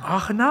nfusna.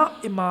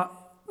 Aħna imma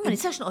Ma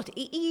nistax noqgħod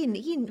jien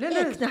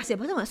hekk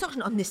naħseb ma nistax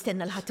noqgħod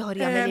nistenna l-ħadd ieħor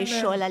jagħmel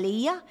ix-xogħol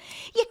għalija,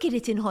 jekk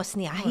irid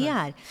inħossni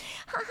aħjar.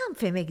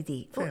 Ħanfemek di,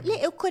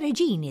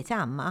 korreġini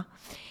tamma.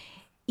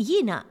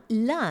 Jiena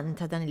lan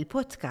ta' dan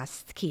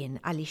il-podcast kien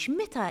għaliex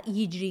meta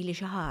jiġri li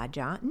xi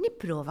ħaġa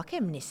nipprova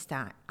kemm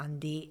nista'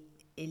 għandi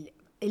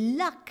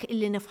il-lakk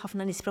li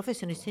nifħafna nies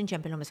professjonisti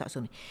nġempilhom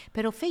isaqsuni.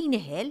 Però fejn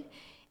iħel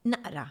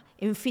naqra,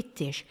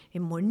 infittex,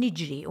 immur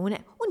niġri u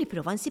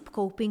nipprova nsib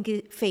coping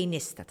fejn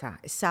nista' ta'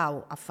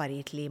 saw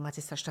affarijiet li ma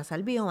tistax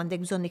tasal bihom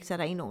għandek bżonn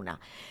iktar għajnuna.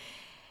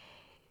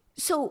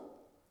 So,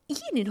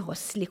 jien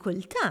inħoss li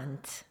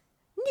kultant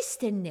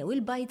nistennew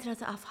il-bajtra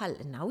ta'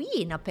 fħalqna u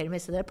jiena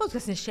permezz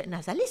tal-podcast nixtieq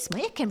nasal isma'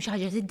 jekk hemm xi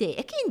ħaġa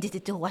tiddejjek inti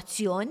tittieħu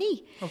azzjoni.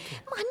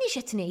 M'aħniex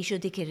qed ngħixu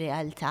dik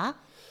ir-realtà.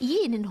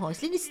 Jien inħoss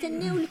li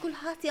nistennew li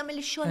kulħadd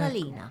jagħmel ix-xogħol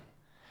għalina.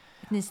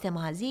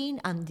 Nistema' ħażin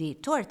għandi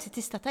tort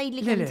tista'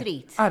 tgħidli kemm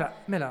trid. Ara,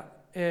 mela,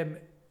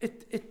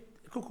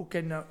 kuku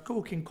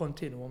kien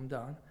kontinwum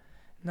dan,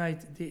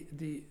 ngħid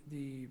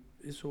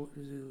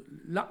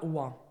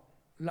l-aqwa,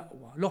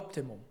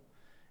 l-optimum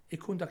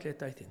ikun dak li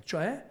qed tajtin.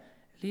 ċoe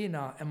li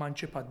jiena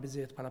emanċipat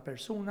biżejjed bħala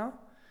persuna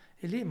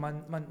li ma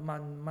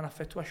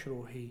naffettwax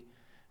ruħi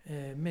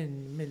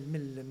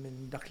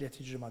minn dak li qed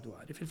jiġri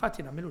madwari.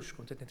 Fil-fatt jiena milux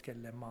kont qed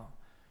nitkellem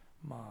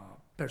ma'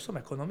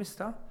 persuna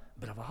ekonomista,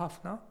 brava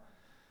ħafna,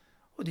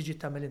 u diġi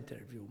tagħmel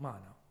interview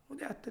magħna. U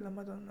di għattilha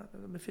Madonna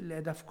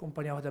fil-qiegħda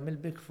f'kumpanija waħda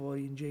mill-Big Four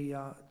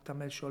jinġejja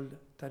tagħmel xogħol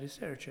ta'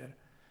 researcher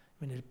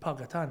minn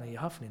il-paga tagħna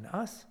hija ħafna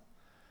inqas.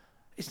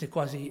 Isni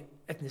kważi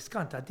qed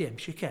niskanta dejjem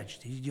xi catch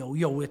jew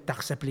qed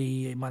taħseb li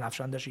ma nafx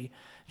għandha xi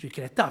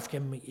kienet taf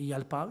kemm hija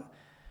l-paga.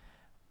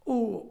 U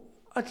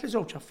għalt li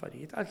żewġ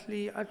affarijiet, għalt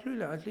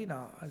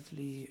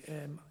li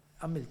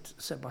għamilt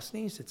 7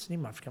 snin, 6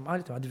 snin, ma nafx kemm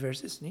qalet ma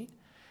diversi snin,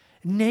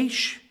 ngħix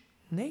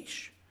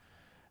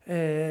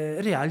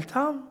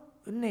realtà,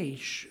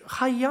 ngħix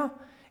ħajja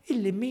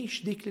illi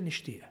mhix dik li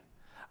nixtieq.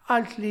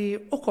 Għalt li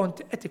u kont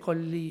qed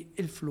ikolli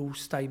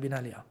l-flus tajbin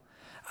għaliha.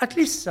 Għalt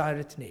li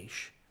saret ngħix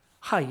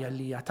ħajja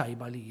li hija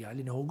tajba lija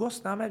li nieħu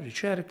gost nagħmel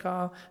riċerka,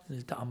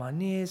 niltaqa' ma'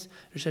 nies,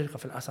 riċerka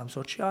fil-qasam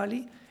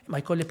soċjali, imma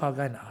jkolli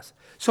paga inqas.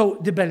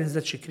 So the balance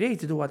that she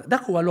created huwa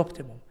dak huwa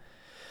l-optimum.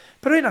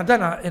 Però jiena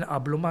dana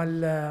inqablu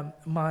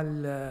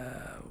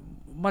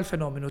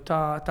mal-fenomenu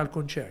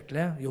tal-kunċert,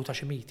 jew ta'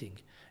 xi meeting.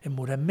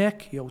 Immur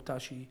hemmhekk jew ta'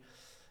 xi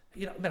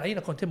mela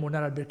jiena kont immur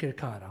nara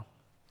l-Birkirkara.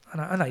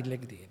 Ana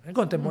ngħidlek din.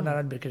 Kont immur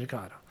nara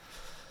l-Birkirkara.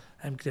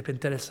 Hemm klip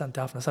interessanti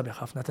ħafna sabiħ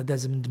ħafna ta'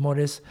 Desmond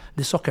Morris,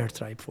 The Soccer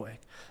Tribe fuq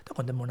hekk. Ta'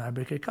 kont immur nara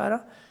l-Birkirkara,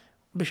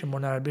 biex immur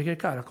nara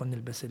l-Birkirkara kont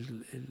nilbes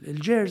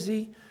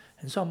il-jersey,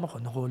 insomma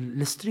kont nieħu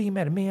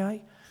l-streamer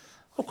miegħi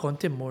u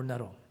kont immur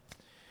narhom.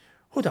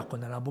 U dak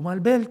konna nagħbu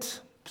mal-belt,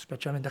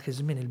 speċjalment dak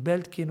iż-żmien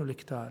il-belt kienu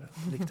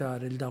l-iktar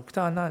il-dawk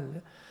tagħna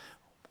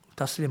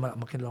taslima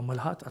ma kienu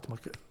l ħadd qatt ma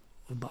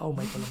baqgħu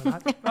ma jkollhom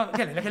il-ħadd.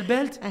 Kellek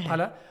il-belt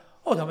bħala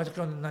u da meta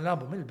kienu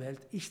nagħlabu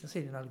mill-belt ixna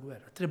sejrin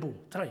għall-gwerra, tribu,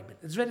 tribal,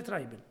 it's very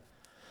tribal.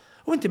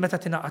 U inti meta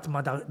tingħaqad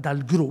ma'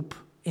 dal-grupp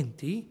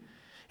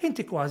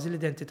inti kważi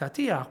l-identità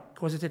tiegħek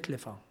kważi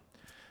titlifha.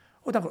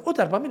 U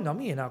darba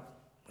minnhom jiena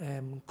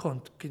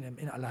kont kien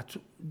hemm inqalat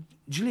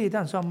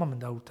ġlieda insomma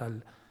minn daw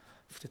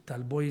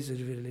tal-boys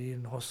ġifieri li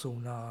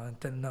nħossuna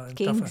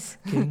Kings.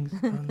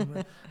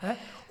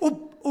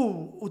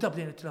 U da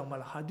bdejn nitilgħu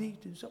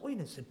mal-ħadid, u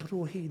jien insib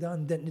ruħi da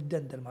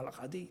niddendel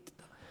mal-ħadid.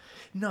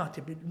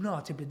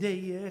 Nagħti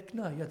bidejjek,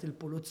 ngħajjat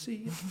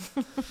il-pulizija.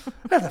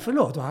 Għada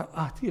fil-ħodu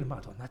għatir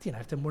Madonna,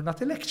 għatina għart immur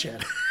nagħti lecture.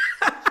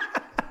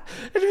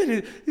 Ġifieri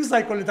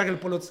jista' jkolli dak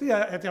il-pulizija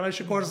qed jagħmel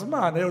xi kors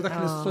magħna, jew dak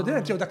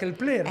l-istudent, jew dak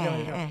il-plejer.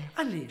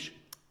 Għaliex?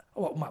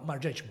 Ma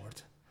rġejtx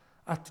mort.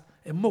 Qatt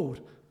immur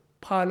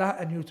bħala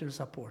a neutral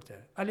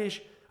supporter.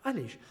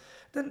 Għaliex?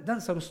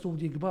 Dan saru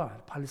studji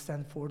kbar bħal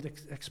Stanford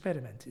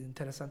Experiment,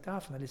 interessanti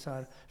ħafna li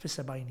sar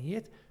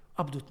fis-sebgħinijiet,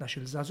 qabdu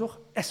 12 żagħżugħ,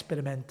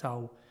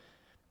 esperimentaw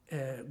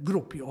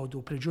gruppi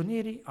għodu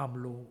priġunieri,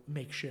 għamlu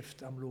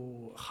makeshift, għamlu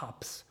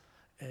ħabs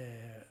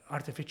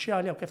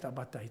artificiali, għaw kif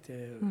taqbattajt,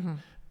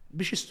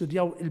 biex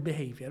jistudjaw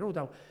il-behavior. U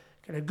daw,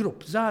 kien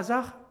grupp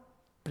żgħażagħ,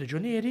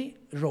 priġunieri,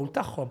 il-rol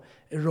tagħhom,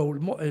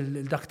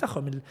 il-dak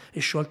tagħhom,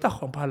 il-xogħol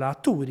tagħhom bħala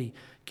turi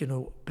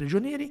kienu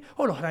priġunieri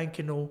u l-oħrajn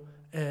kienu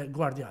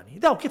gwardjani.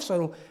 Daw kif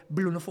saru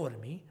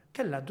bl-uniformi,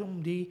 kella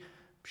dumdi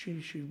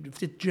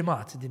ftit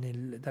ġimgħat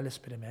din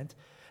dal-esperiment,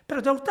 però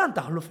daw tant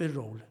daħlu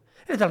fir-rol.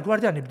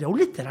 Dal-gwardjani bdew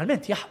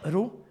literalment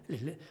jaħqru u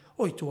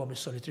jtuhom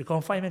is-solitary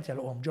confinement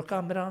jalqhom ġo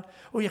kamra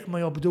u jekk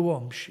ma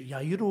jobduhomx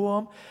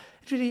jajruhom.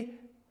 Ġifieri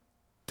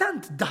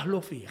tant daħlu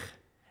fih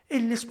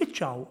illi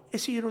spiċċaw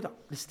isiru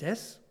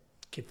l-istess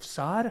kif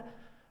sar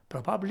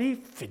probabbli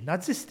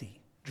fin-Nazisti.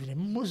 Ġifieri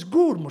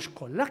żgur mhux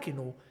kollha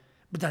kienu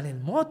b'dan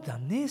il-mod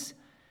dan nies.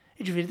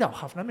 Ġifieri daw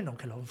ħafna minnhom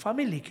kellhom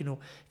familji kienu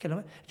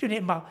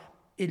ġifieri imma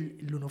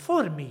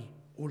l-uniformi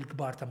u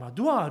l-kbar ta'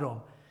 madwarhom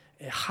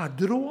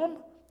ħadruhom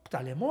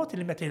b'tali mod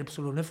li meta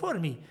jilbsu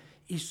l-uniformi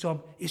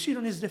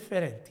jisiru nies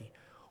differenti.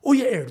 U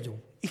jeqirdu,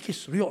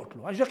 jkissru,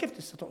 joqtlu. Għax kif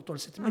tista' toqtol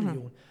 6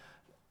 miljun?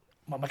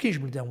 Ma kienx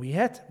bnedem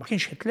wieħed, ma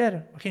kienx Hitler,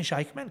 ma kienx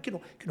Eichmann, kienu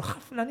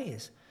ħafna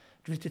nies.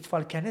 Ġifieri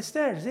titfal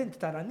canisters, inti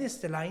tara nies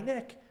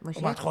tilgħajnek u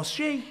ma tħoss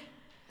xejn.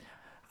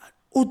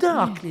 U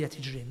dak li qed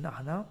jiġrilna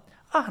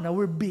aħna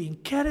we're being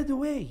carried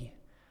away.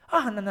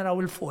 Aħna naraw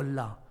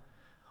il-folla.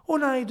 U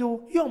ngħidu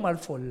jew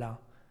mal-folla,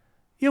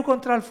 jew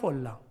kontra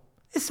l-folla.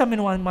 Issa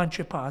min huwa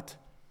emanċipat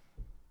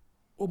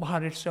u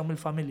ħareġ sew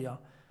mill-familja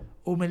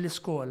u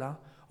mill-iskola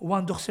u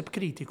għandu ħsieb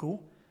kritiku,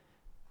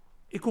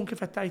 ikun kif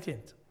qed tajt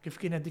int, kif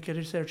kienet dik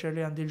ir-researcher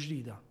li għandi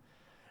l-ġdida.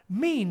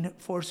 Min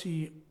forsi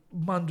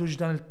m'għandux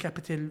dan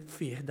il-capital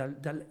fih,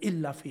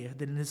 dal-illa fih,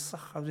 din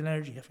is-saħħa u din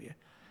l-enerġija fih.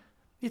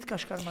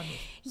 Jitkaxkar ma'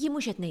 nies. Jien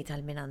mhux qed ngħid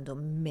għal min għandhom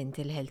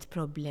mental health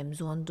problems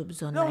u għandu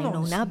bżonn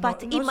għajnuna,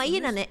 but imma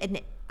jiena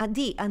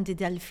għandi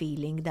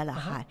dal-feeling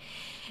dal-aħħar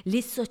li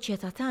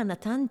s-soċjetà tagħna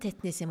tant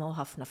qed nisimgħu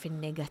ħafna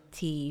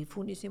fin-negattiv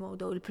u nisimgħu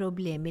daw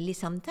il-problemi li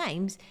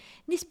sometimes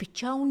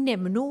nispiċċaw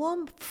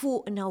nemnuhom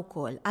fuqna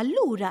wkoll.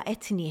 Allura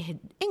qed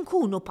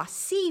inkunu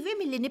passivi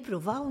milli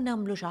nippruvaw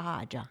nagħmlu xi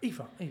ħaġa.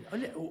 Iva,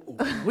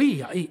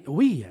 u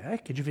hija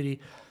hekk, ġifieri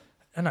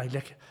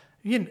ngħidlek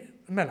jien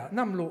mela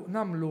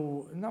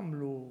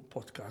nagħmlu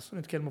podcast u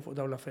nitkellmu fuq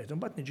dawn l-affarijiet,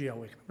 imbagħad niġi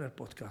hawnhekk nagħmel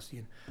podcast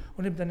jien u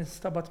nibda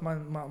nistabat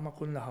ma'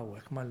 kull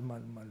hawnhekk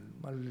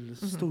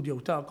mal-studio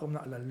tagħkom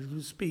naqla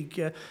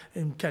l-speaker,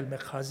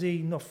 nkellmek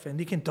ħażin,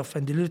 noffendik, int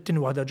offendi l-tieni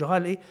waħda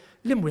ġoħali,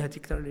 l-imwieħed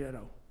iktar li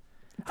jaraw.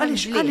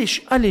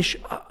 Għaliex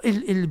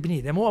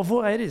il-bniedem huwa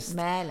voyeurist.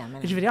 Mela.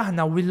 Ġifieri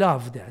aħna we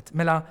love that.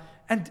 Mela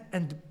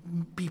and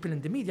people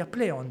in the media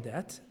play on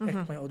that,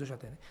 hekk ma jqogħdux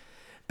attenti.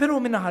 Però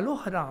minnaħa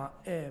l-oħra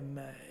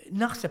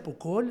naħseb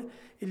ukoll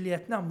illi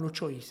qed nagħmlu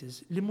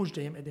choices li mhux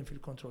dejjem qegħdin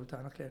fil-kontroll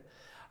tagħna Claire.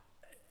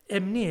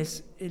 Hemm nies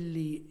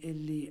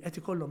illi qed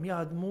ikollhom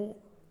jaħdmu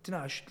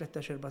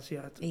 12-13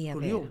 sigħat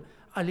kuljum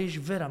għaliex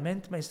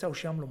verament ma jistgħux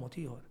jagħmlu mod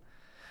ieħor.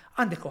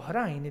 Għandek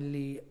oħrajn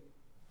illi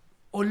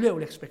ollew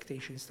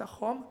l-expectations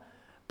tagħhom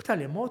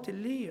b'tali mod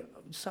illi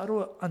saru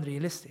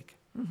unrealistic.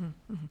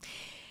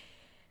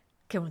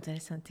 Kemm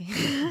interessanti.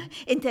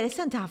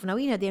 Interessanti ħafna u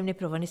jiena dejjem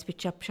nipprova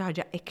nispiċċa b'xi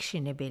ħaġa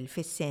actionable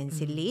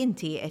fis-sens li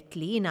inti qed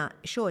li jiena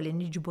xogħol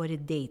niġbor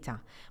id-data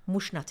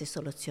mhux nagħti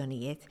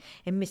soluzzjonijiet.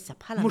 Immissa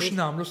bħala mhux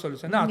nagħmlu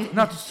soluzzjoni,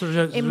 nagħtu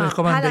recommendations. Imma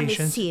bħala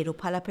missier u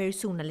bħala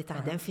persuna li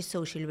taħdem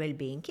fis-social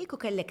well-being kieku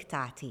kellek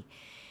tagħti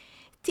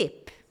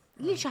tip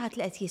li xi ħadd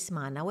li qed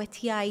jismana u qed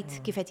jgħid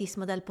kif qed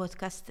jisma'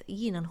 dal-podcast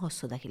jiena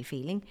nħossu dak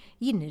il-feeling,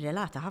 jien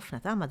nirrelata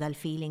ħafna ma'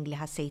 dal-feeling li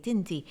ħassejt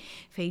inti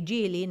fejn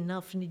ġieli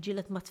naf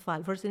niġġieled ma'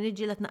 tfal, forsi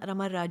niġġieled naqra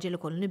mar-raġel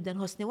ukoll nibda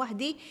nħossni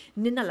waħdi,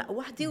 ninalaq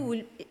waħdi u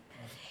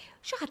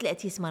xi ħadd li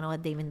qed jismana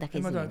għaddej minn dak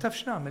iż-żmien. Imma taf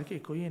x'nagħmel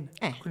kieku jien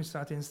kun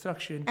nistgħu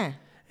instruction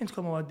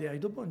intkom għaddej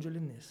għajdu bonġu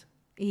lin-nies.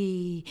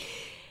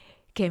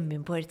 Kemm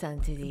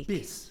importanti dik.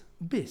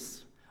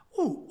 Biss.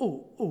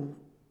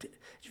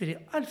 Ġifieri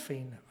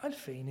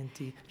għalfejn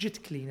inti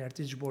ġiet cleaner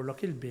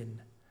tiġborlok il-bin.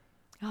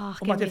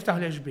 U ma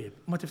tiftaħlix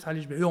bib,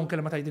 jew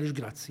kellha ma tgħidilix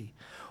grazzi.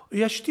 U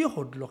jax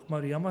tieħodlok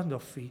Marija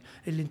Mandoffi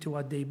illi inti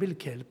għaddej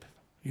bil-kelb,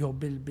 jew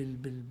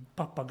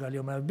bil-pappagal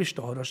jew biex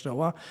toħroġ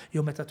sewwa, jew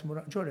meta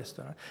tmur ġo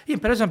restorant.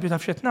 Jien pereżempju taf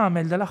x'qed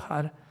nagħmel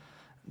dal-aħħar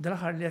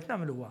li qed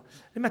nagħmel huwa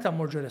li meta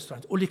mmur ġo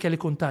restorant u li kelli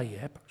ikun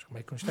tajjeb,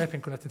 ma jkunx tajjeb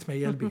inkun qed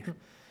nitmejjel bih.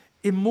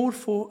 Immur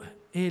fuq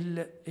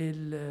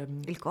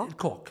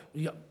il-kok.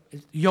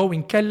 Jew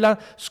inkella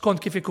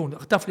skont kif ikun.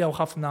 Taf li hawn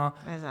ħafna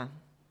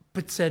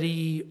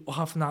pizzeriji u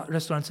ħafna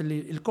restaurants li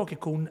il-kok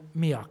ikun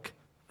miegħek.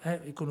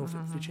 Ikunu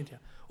fiċin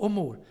tiegħek. U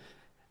mmur.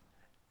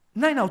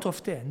 9 out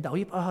of 10 daw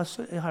jibqa'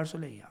 ħarsu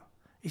lejja.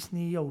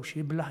 Isni jew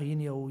xi blaħjin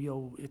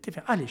jew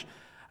tifhem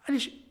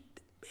għaliex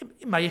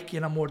imma jekk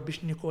jiena mort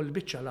biex nikol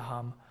biċċa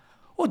laħam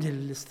u din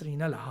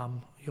l-istrina laħam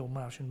jew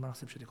ma nafx ma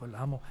naħsibx li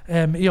kollha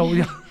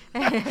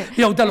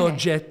jew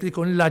dal-oġġett li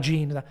jkun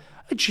l-ġin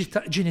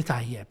ġini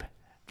tajjeb.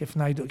 Kif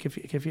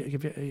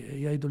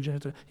jgħidu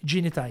l-ġenitori,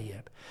 ġini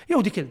tajjeb. Jew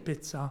dik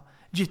il-pizza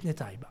ġitni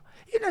tajba.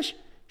 Jiena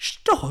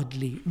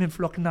x'toħodli minn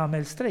flok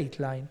nagħmel straight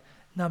line,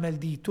 nagħmel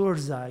detour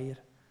żgħir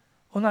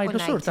u ngħidu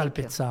sur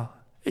tal-pizza.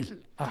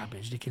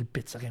 Qabeġ dik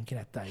il-pizza kemm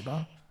kienet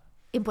tajba.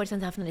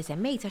 Importanti ħafna li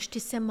semmejta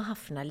x'tissemma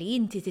ħafna li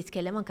inti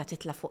titkellem anke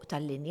titla' fuq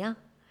tal-linja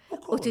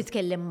u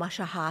titkellem ma'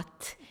 xi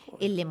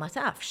ħadd illi ma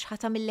tafx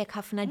ħadd tagħmillek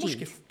ħafna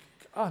ġid.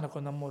 Aħna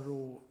konna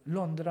mmorru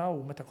Londra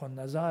u meta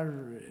konna żgħar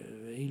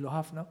ilu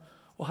ħafna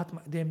u ħadd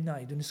ma dejjem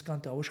ngħidu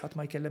niskantaw u x'ħadd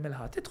ma jkellem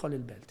il-ħadd, idħol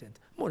il-belt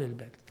int, mur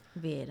il-belt.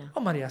 Vera.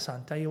 U Marja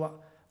Santa jiwa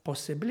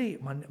possibbli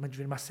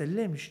ma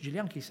sellimx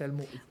ġili anki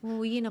jselmu.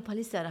 U jiena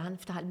palissa raħan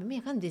ftaħ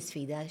il-bimija għandi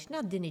sfida,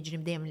 x'ngħaddi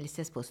niġri dejjem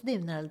l-istess post,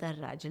 dejjem nara dar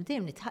raġel,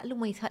 dejjem nitħaqlu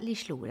ma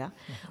jitħaqlix lura.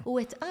 U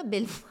qed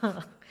qabel ma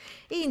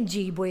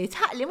inġibu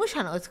jitħaqli mhux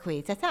ħanqod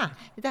kwieta ta'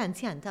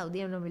 anzjan ta' u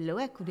dejjem nagħmlu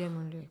hekk u dejjem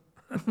nagħmlu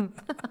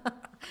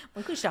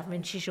ma nkunx naf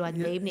minn xi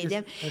għaddej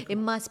bniedem,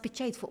 imma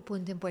spiċċajt fuq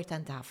punt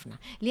importanti ħafna.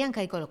 Li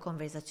anke jkollok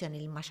konverzazzjoni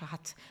li ma xi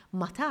ħadd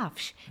ma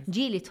tafx,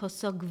 ġieli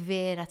tħossok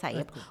vera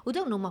tajjeb. U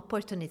dawn huma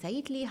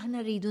opportunitajiet li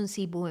aħna rridu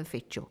nsibu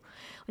nfittxu.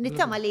 U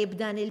nittama li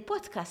b'dan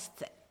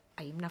il-podcast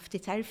għajmna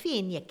ftit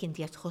għarfien jekk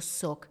inti qed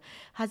tħossok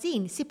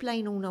ħażin sib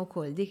lajnuna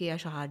wkoll dik hija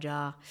xi ħaġa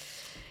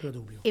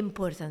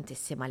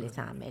importantissima li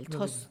tagħmel.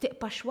 Tħoss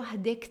tiqpax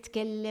waħdek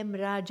tkellem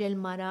raġel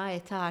mara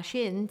età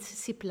xint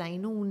sib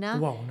lajnuna.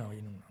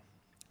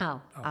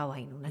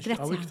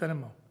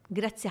 Għajnuna.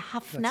 Grazzi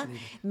ħafna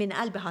minn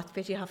qalbi ħadd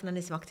feċi ħafna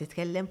nismak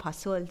titkellem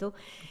bħas-soltu.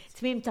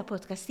 Tmiem ta'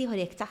 podcast ieħor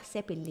jekk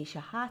taħseb illi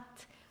xi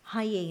ħadd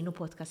ħajjejnu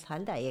podcast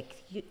bħal da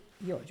jekk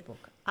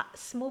jogħġbok.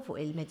 Aqsmu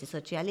fuq il-medji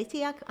soċjali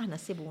tiegħek, aħna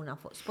sibuna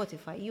fuq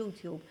Spotify,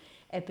 YouTube,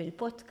 Apple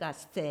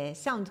Podcast,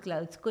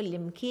 SoundCloud,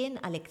 kullimkien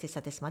għalhekk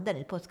tista' tisma'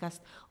 dan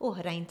il-podcast u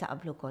oħrajn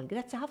taqblu wkoll.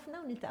 Grazzi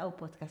ħafna u niltaqgħu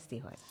podcast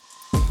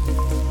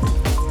ieħor.